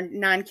be our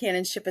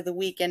non-canon ship of the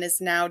week and is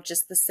now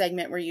just the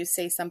segment where you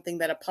say something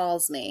that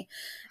appalls me?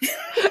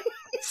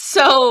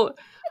 So,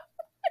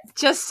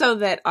 just so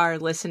that our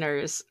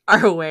listeners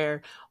are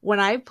aware, when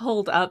I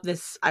pulled up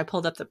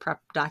the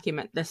prep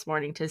document this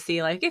morning to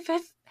see, like, if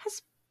has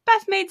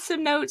Beth made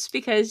some notes,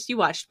 because you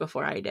watched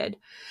before I did.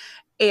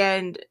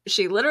 And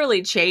she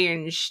literally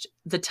changed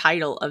the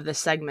title of the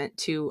segment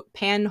to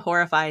Pan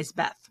Horrifies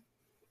Beth.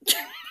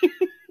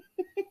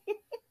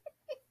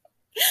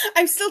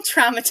 I'm still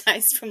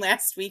traumatized from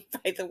last week,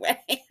 by the way.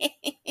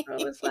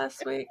 What was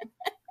last week?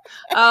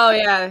 Oh,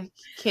 yeah.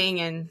 King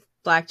and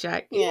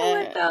Blackjack. You know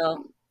what,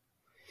 though?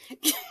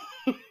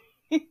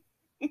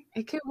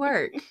 It could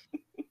work.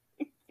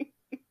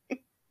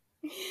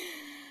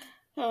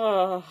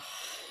 Oh.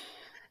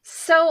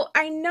 So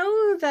I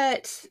know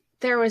that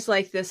there was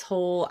like this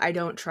whole I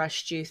don't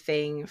trust you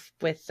thing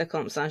with the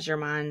Comte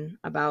Saint-Germain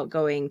about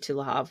going to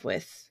Le Havre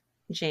with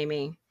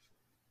Jamie.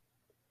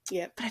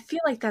 Yep. But I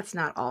feel like that's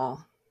not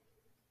all.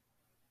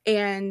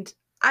 And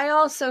I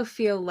also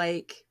feel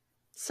like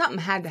something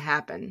had to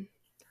happen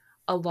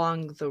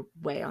along the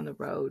way on the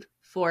road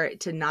for it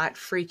to not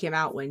freak him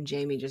out when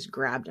Jamie just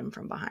grabbed him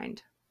from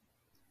behind.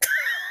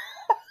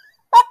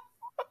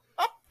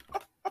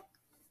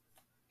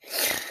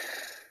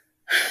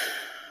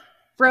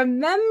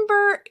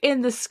 Remember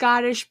in The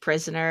Scottish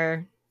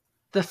Prisoner,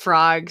 the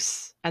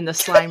frogs and the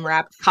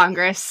slime-wrapped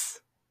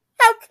Congress?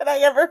 How could I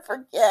ever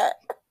forget?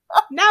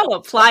 Now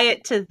apply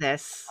it to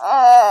this.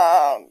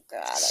 Oh,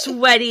 God.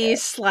 Sweaty,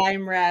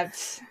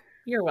 slime-wrapped.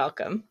 You're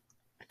welcome.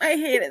 I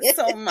hate it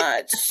so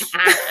much.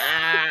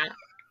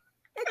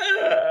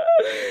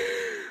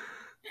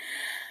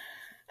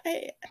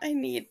 I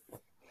need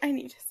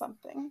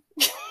something.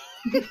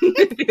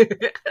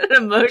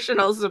 An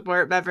emotional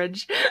support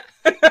beverage.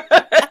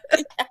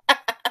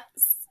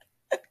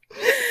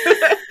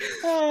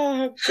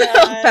 Oh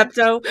God.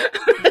 Pepto.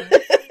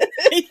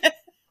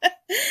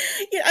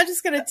 Yeah, I'm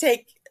just gonna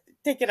take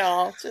it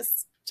all.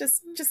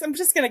 I'm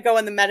just gonna go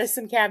in the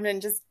medicine cabinet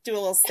and just do a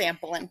little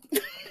sampling.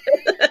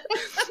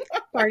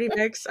 Party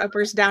mix,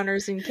 uppers,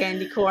 downers, and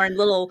candy corn.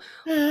 Little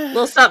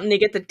something to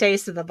get the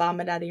taste of the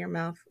vomit out of your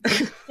mouth.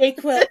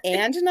 Dayquil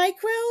and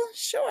NyQuil?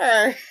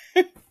 Sure.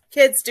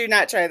 Kids, do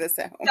not try this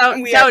at home.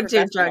 Don't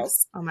do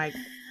drugs. Oh my.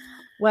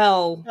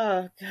 Well,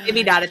 oh, God.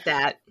 Maybe not at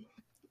that.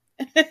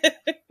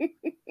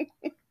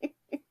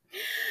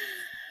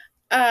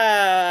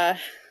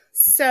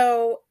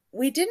 So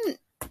we didn't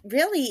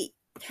really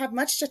have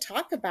much to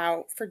talk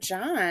about for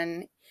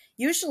John.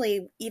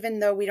 Usually, even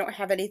though we don't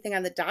have anything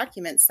on the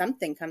document,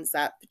 something comes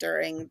up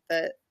during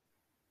the.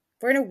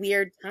 We're in a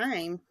weird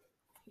time.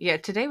 Yeah,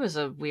 today was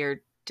a weird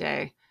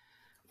day.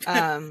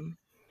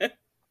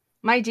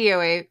 My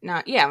DOA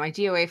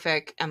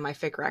fic and my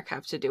fic rec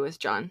have to do with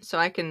John, so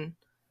I can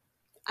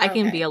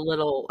be a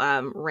little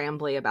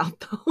rambly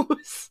about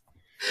those.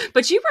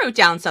 But you wrote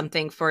down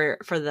something for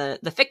the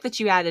fic that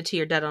you added to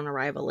your Dead on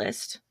Arrival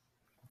list.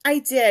 I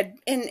did,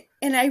 and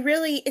I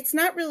really, it's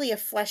not really a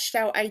fleshed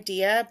out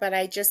idea, but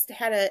I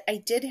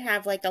did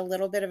have like a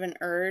little bit of an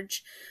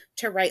urge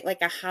to write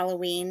like a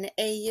Halloween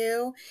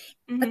AU,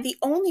 but the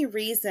only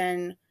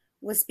reason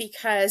was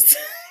because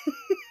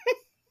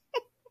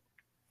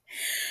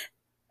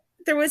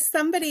there was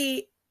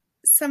somebody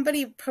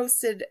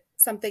posted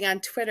something on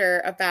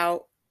Twitter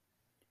about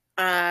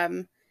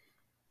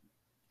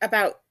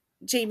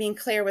Jamie and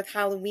Claire with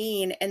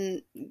Halloween,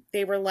 and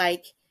they were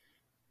like,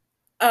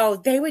 oh,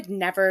 they would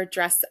never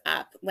dress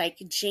up. Like,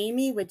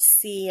 Jamie would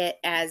see it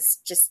as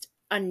just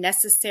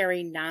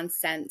unnecessary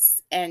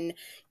nonsense, and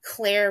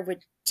Claire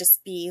would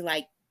just be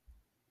like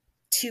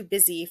too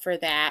busy for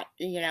that,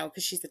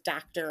 because she's a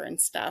doctor and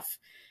stuff.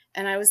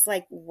 And I was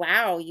like,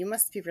 wow, you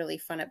must be really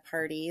fun at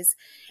parties.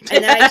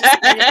 And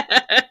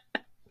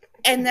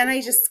then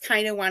I just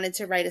kind of wanted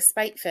to write a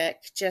spite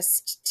fic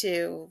just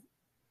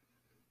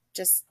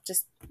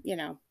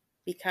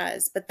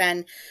because. But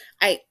then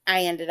I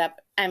ended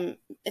up, I'm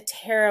a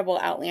terrible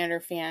Outlander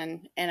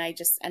fan, and I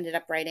just ended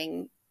up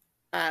writing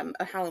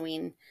a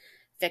Halloween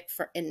fic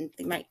in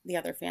the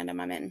other fandom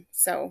I'm in.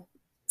 So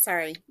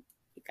sorry,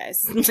 you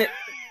guys.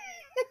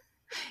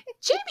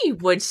 Jamie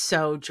would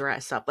so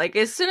dress up. Like,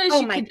 as soon as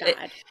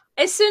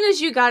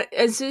you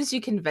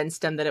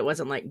convinced him that it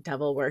wasn't like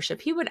devil worship,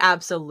 he would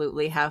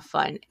absolutely have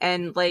fun.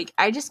 And like,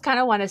 I just kind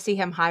of want to see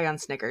him high on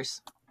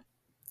Snickers.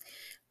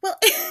 Well,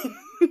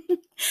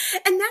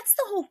 and that's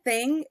the whole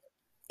thing,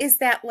 is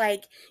that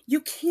like,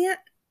 you can't,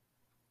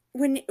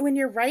 when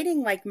you're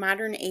writing like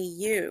modern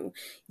AU,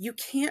 you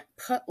can't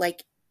put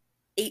like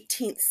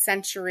 18th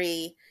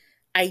century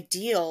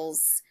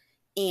ideals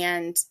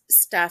and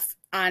stuff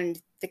on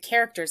the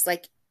characters.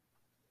 Like,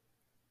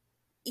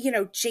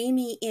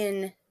 Jamie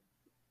in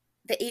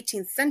the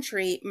 18th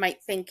century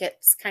might think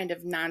it's kind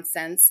of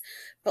nonsense,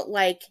 but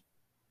like,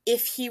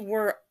 if he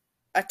were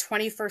a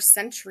 21st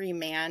century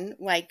man,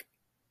 like,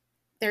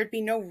 there'd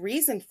be no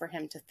reason for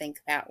him to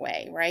think that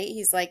way, right?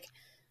 He's like,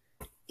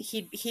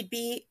 he'd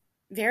be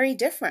very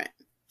different.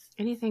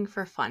 Anything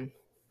for fun.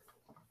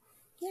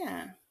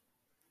 Yeah.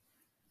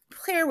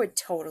 Claire would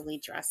totally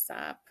dress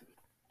up.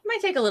 Might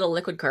take a little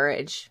liquid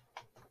courage.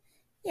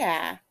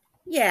 Yeah.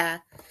 Yeah.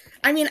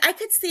 I mean, I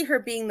could see her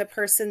being the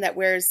person that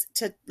wears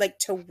to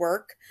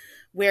work,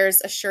 wears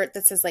a shirt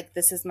that says like,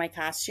 this is my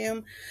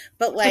costume.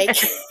 But like,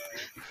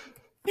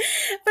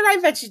 but I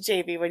bet you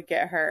JB would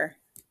get her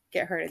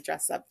to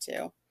dress up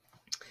too.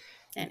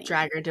 Anyway.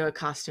 Drag her to a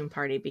costume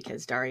party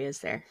because Daria's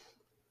there.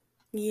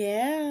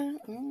 Yeah.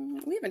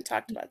 We haven't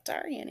talked about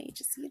Daria in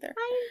ages either.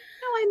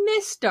 I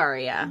miss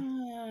Daria.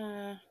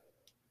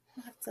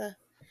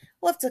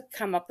 We'll have to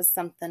come up with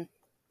something.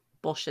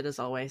 Bullshit as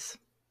always.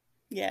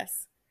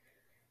 Yes.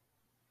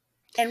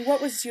 And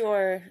what was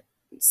your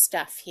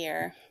stuff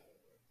here?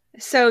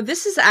 So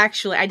this is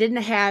actually, I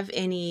didn't have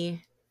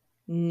any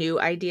new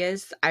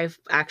ideas. I've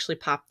actually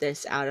popped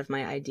this out of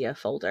my idea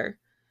folder.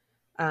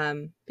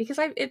 Because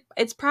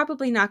it's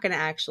probably not going to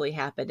actually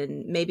happen,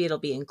 and maybe it'll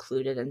be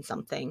included in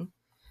something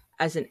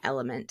as an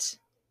element,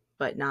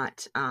 but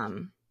not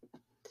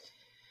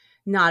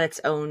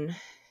its own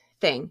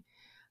thing.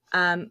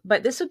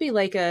 But this would be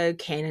like a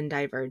canon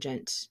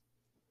divergent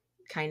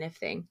kind of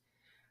thing.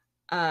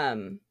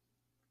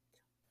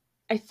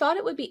 I thought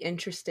it would be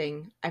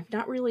interesting. I've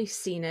not really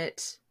seen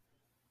it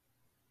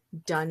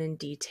done in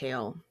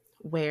detail,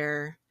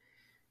 where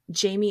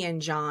Jamie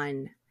and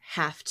John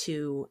have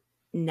to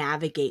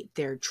navigate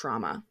their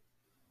trauma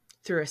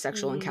through a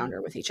sexual encounter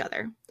with each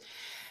other.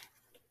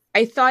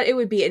 I thought it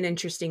would be an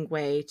interesting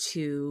way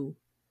to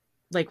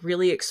like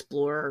really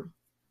explore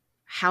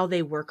how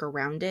they work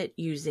around it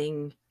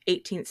using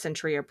 18th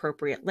century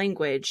appropriate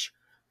language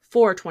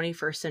for a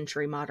 21st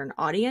century modern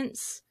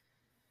audience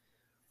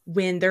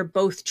when they're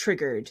both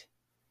triggered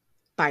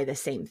by the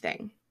same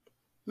thing.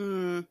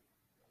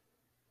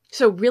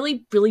 So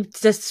really, really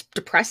just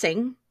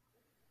depressing.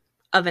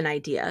 of an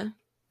idea,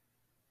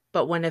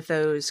 but one of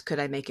those could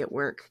I make it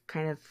work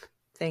kind of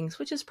things,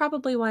 which is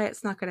probably why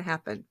it's not going to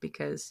happen,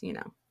 because, you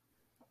know,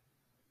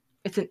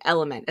 it's an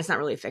element. It's not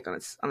really a fic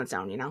on its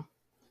own, you know?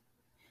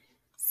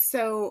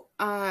 So,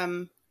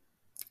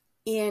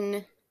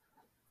 in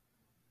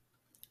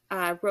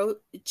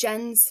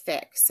Jen's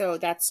fic, so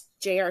that's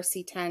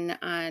JRC10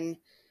 on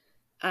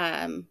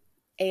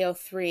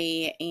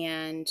AO3,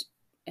 and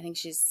I think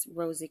she's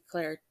Rosie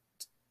Claire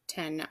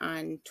 10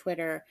 on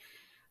Twitter.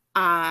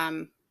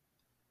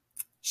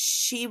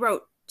 She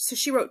wrote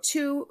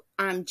two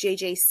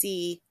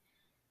JJC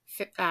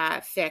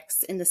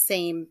fics in the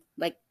same,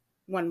 like,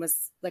 one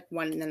was like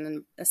one and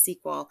then a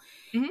sequel.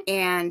 Mm-hmm.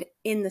 And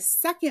in the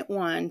second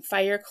one,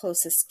 Fire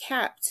Closest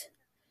Kept,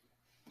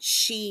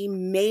 she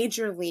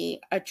majorly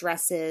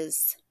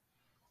addresses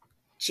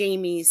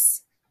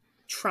Jamie's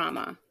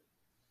trauma.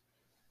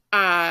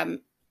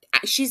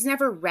 She's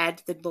never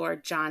read the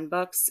Lord John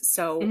books,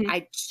 so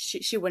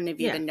she wouldn't have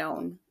even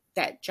known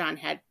that John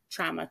had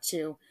trauma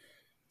to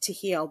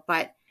heal.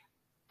 But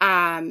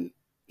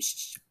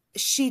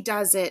she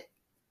does it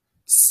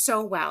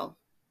so well,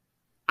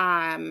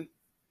 and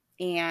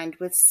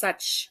with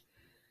such,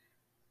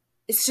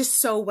 it's just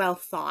so well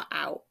thought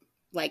out,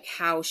 like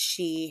how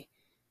she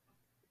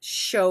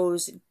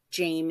shows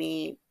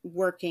Jamie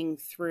working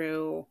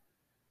through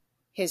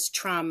his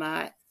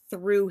trauma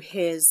through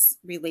his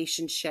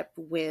relationship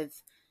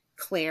with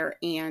Claire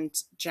and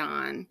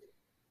John,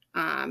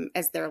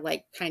 as they're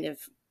like kind of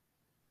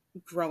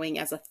growing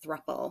as a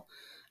throuple.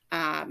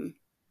 And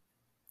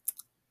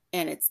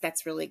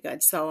that's really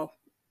good. So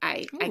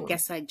I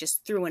guess I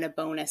just threw in a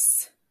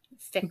bonus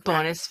fic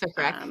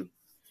rec,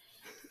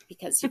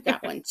 because you've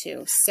got one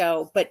too.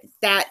 So, but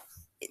that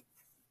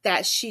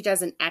she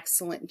does an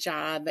excellent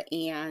job,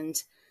 and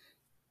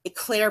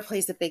Claire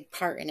plays a big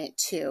part in it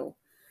too.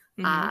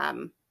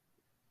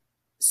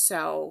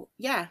 So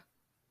yeah,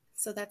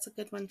 so that's a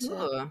good one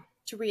to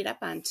read up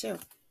on too.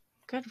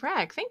 Good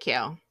rec, thank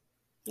you.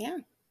 Yeah.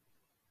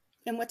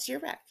 And what's your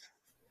rec?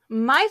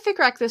 My fic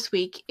rec this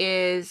week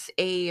is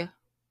a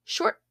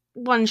short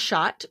one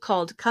shot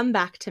called Come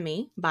Back to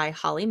Me by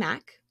Holly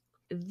Mack.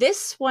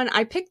 This one,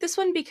 I picked this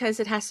one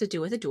because it has to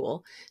do with a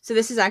duel. So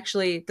this is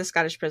actually The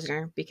Scottish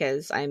Prisoner,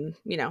 because I'm,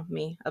 you know,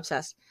 me,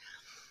 obsessed.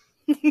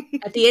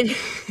 At the end,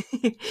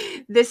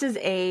 this is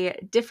a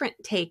different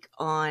take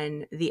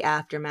on the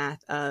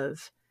aftermath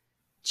of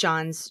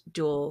John's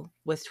duel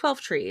with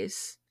 12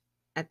 trees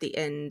at the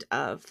end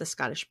of The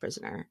Scottish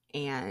Prisoner,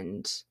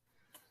 and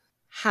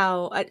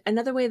how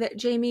another way that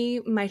Jamie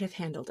might have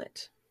handled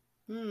it.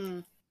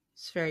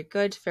 It's very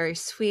good, very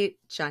sweet.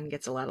 John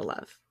gets a lot of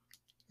love.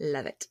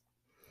 Love it.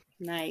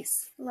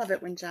 Nice. Love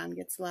it when John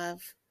gets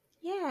love.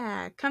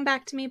 Yeah. Come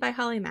Back to Me by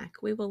Holly Mack.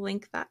 We will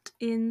link that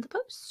in the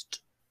post.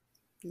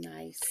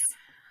 Nice.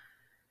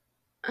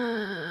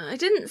 I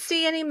didn't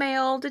see any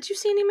mail. Did you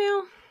see any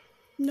mail?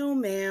 No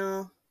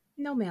mail.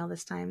 No mail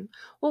this time.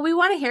 Well, we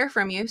want to hear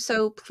from you,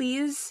 so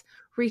please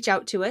reach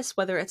out to us,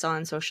 whether it's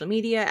on social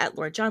media at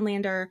Lord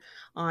Johnlander,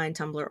 on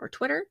Tumblr or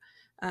Twitter,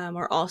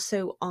 or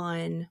also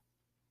on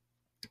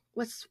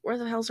where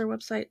the hell's our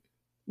website?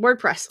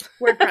 WordPress.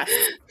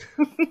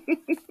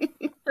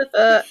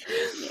 Yes.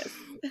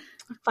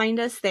 Find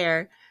us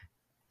there.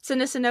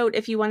 Send us a note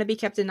if you want to be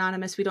kept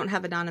anonymous. We don't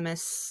have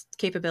anonymous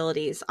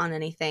capabilities on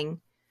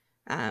anything.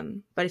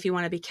 But if you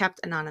want to be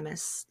kept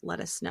anonymous, let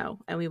us know,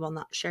 and we will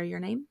not share your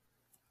name.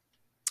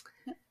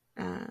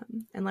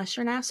 Unless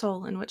you're an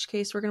asshole, in which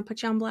case we're going to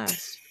put you on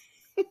blast.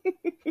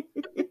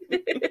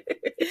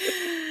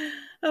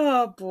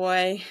 Oh,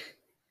 boy.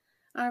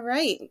 All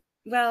right.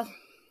 Well,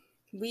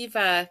 we've,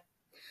 I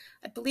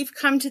believe,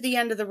 come to the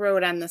end of the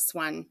road on this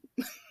one.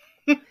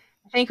 I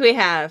think we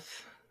have.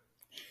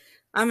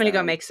 I'm going to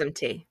go make some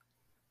tea.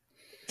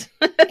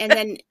 And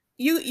then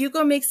you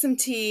go make some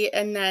tea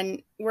and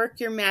then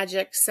work your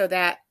magic so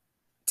that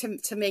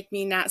to make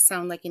me not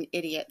sound like an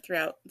idiot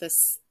throughout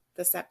this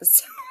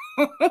episode.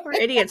 We're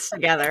idiots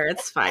together.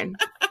 It's fine.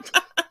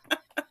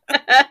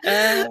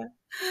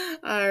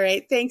 All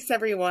right. Thanks,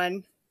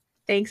 everyone.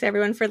 Thanks,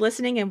 everyone, for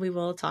listening, and we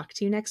will talk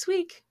to you next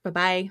week.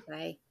 Bye-bye.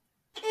 Bye.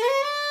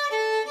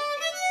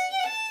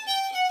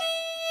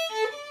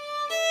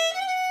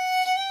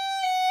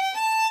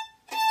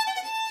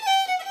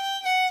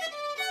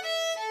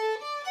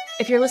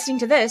 If you're listening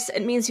to this,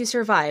 it means you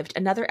survived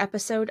another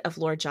episode of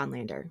Lord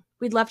Johnlander.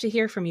 We'd love to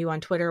hear from you on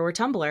Twitter or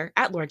Tumblr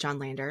at Lord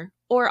Johnlander,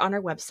 or on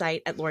our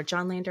website at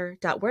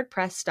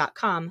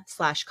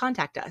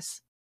lordjohnlander.wordpress.com/contact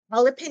us.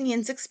 All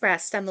opinions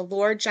expressed on the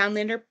Lord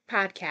Johnlander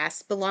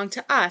podcast belong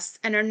to us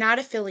and are not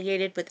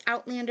affiliated with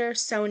Outlander,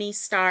 Sony,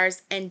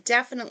 Starz, and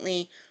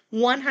definitely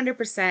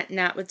 100%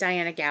 not with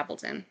Diana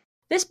Gabaldon.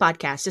 This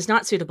podcast is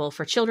not suitable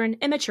for children,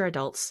 immature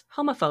adults,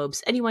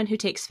 homophobes, anyone who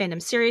takes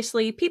fandom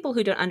seriously, people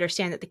who don't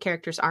understand that the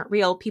characters aren't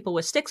real, people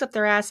with sticks up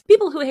their ass,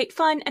 people who hate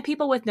fun, and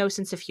people with no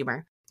sense of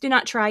humor. Do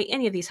not try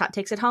any of these hot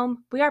takes at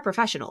home. We are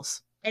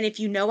professionals. And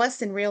if you know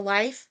us in real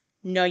life,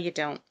 no you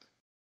don't.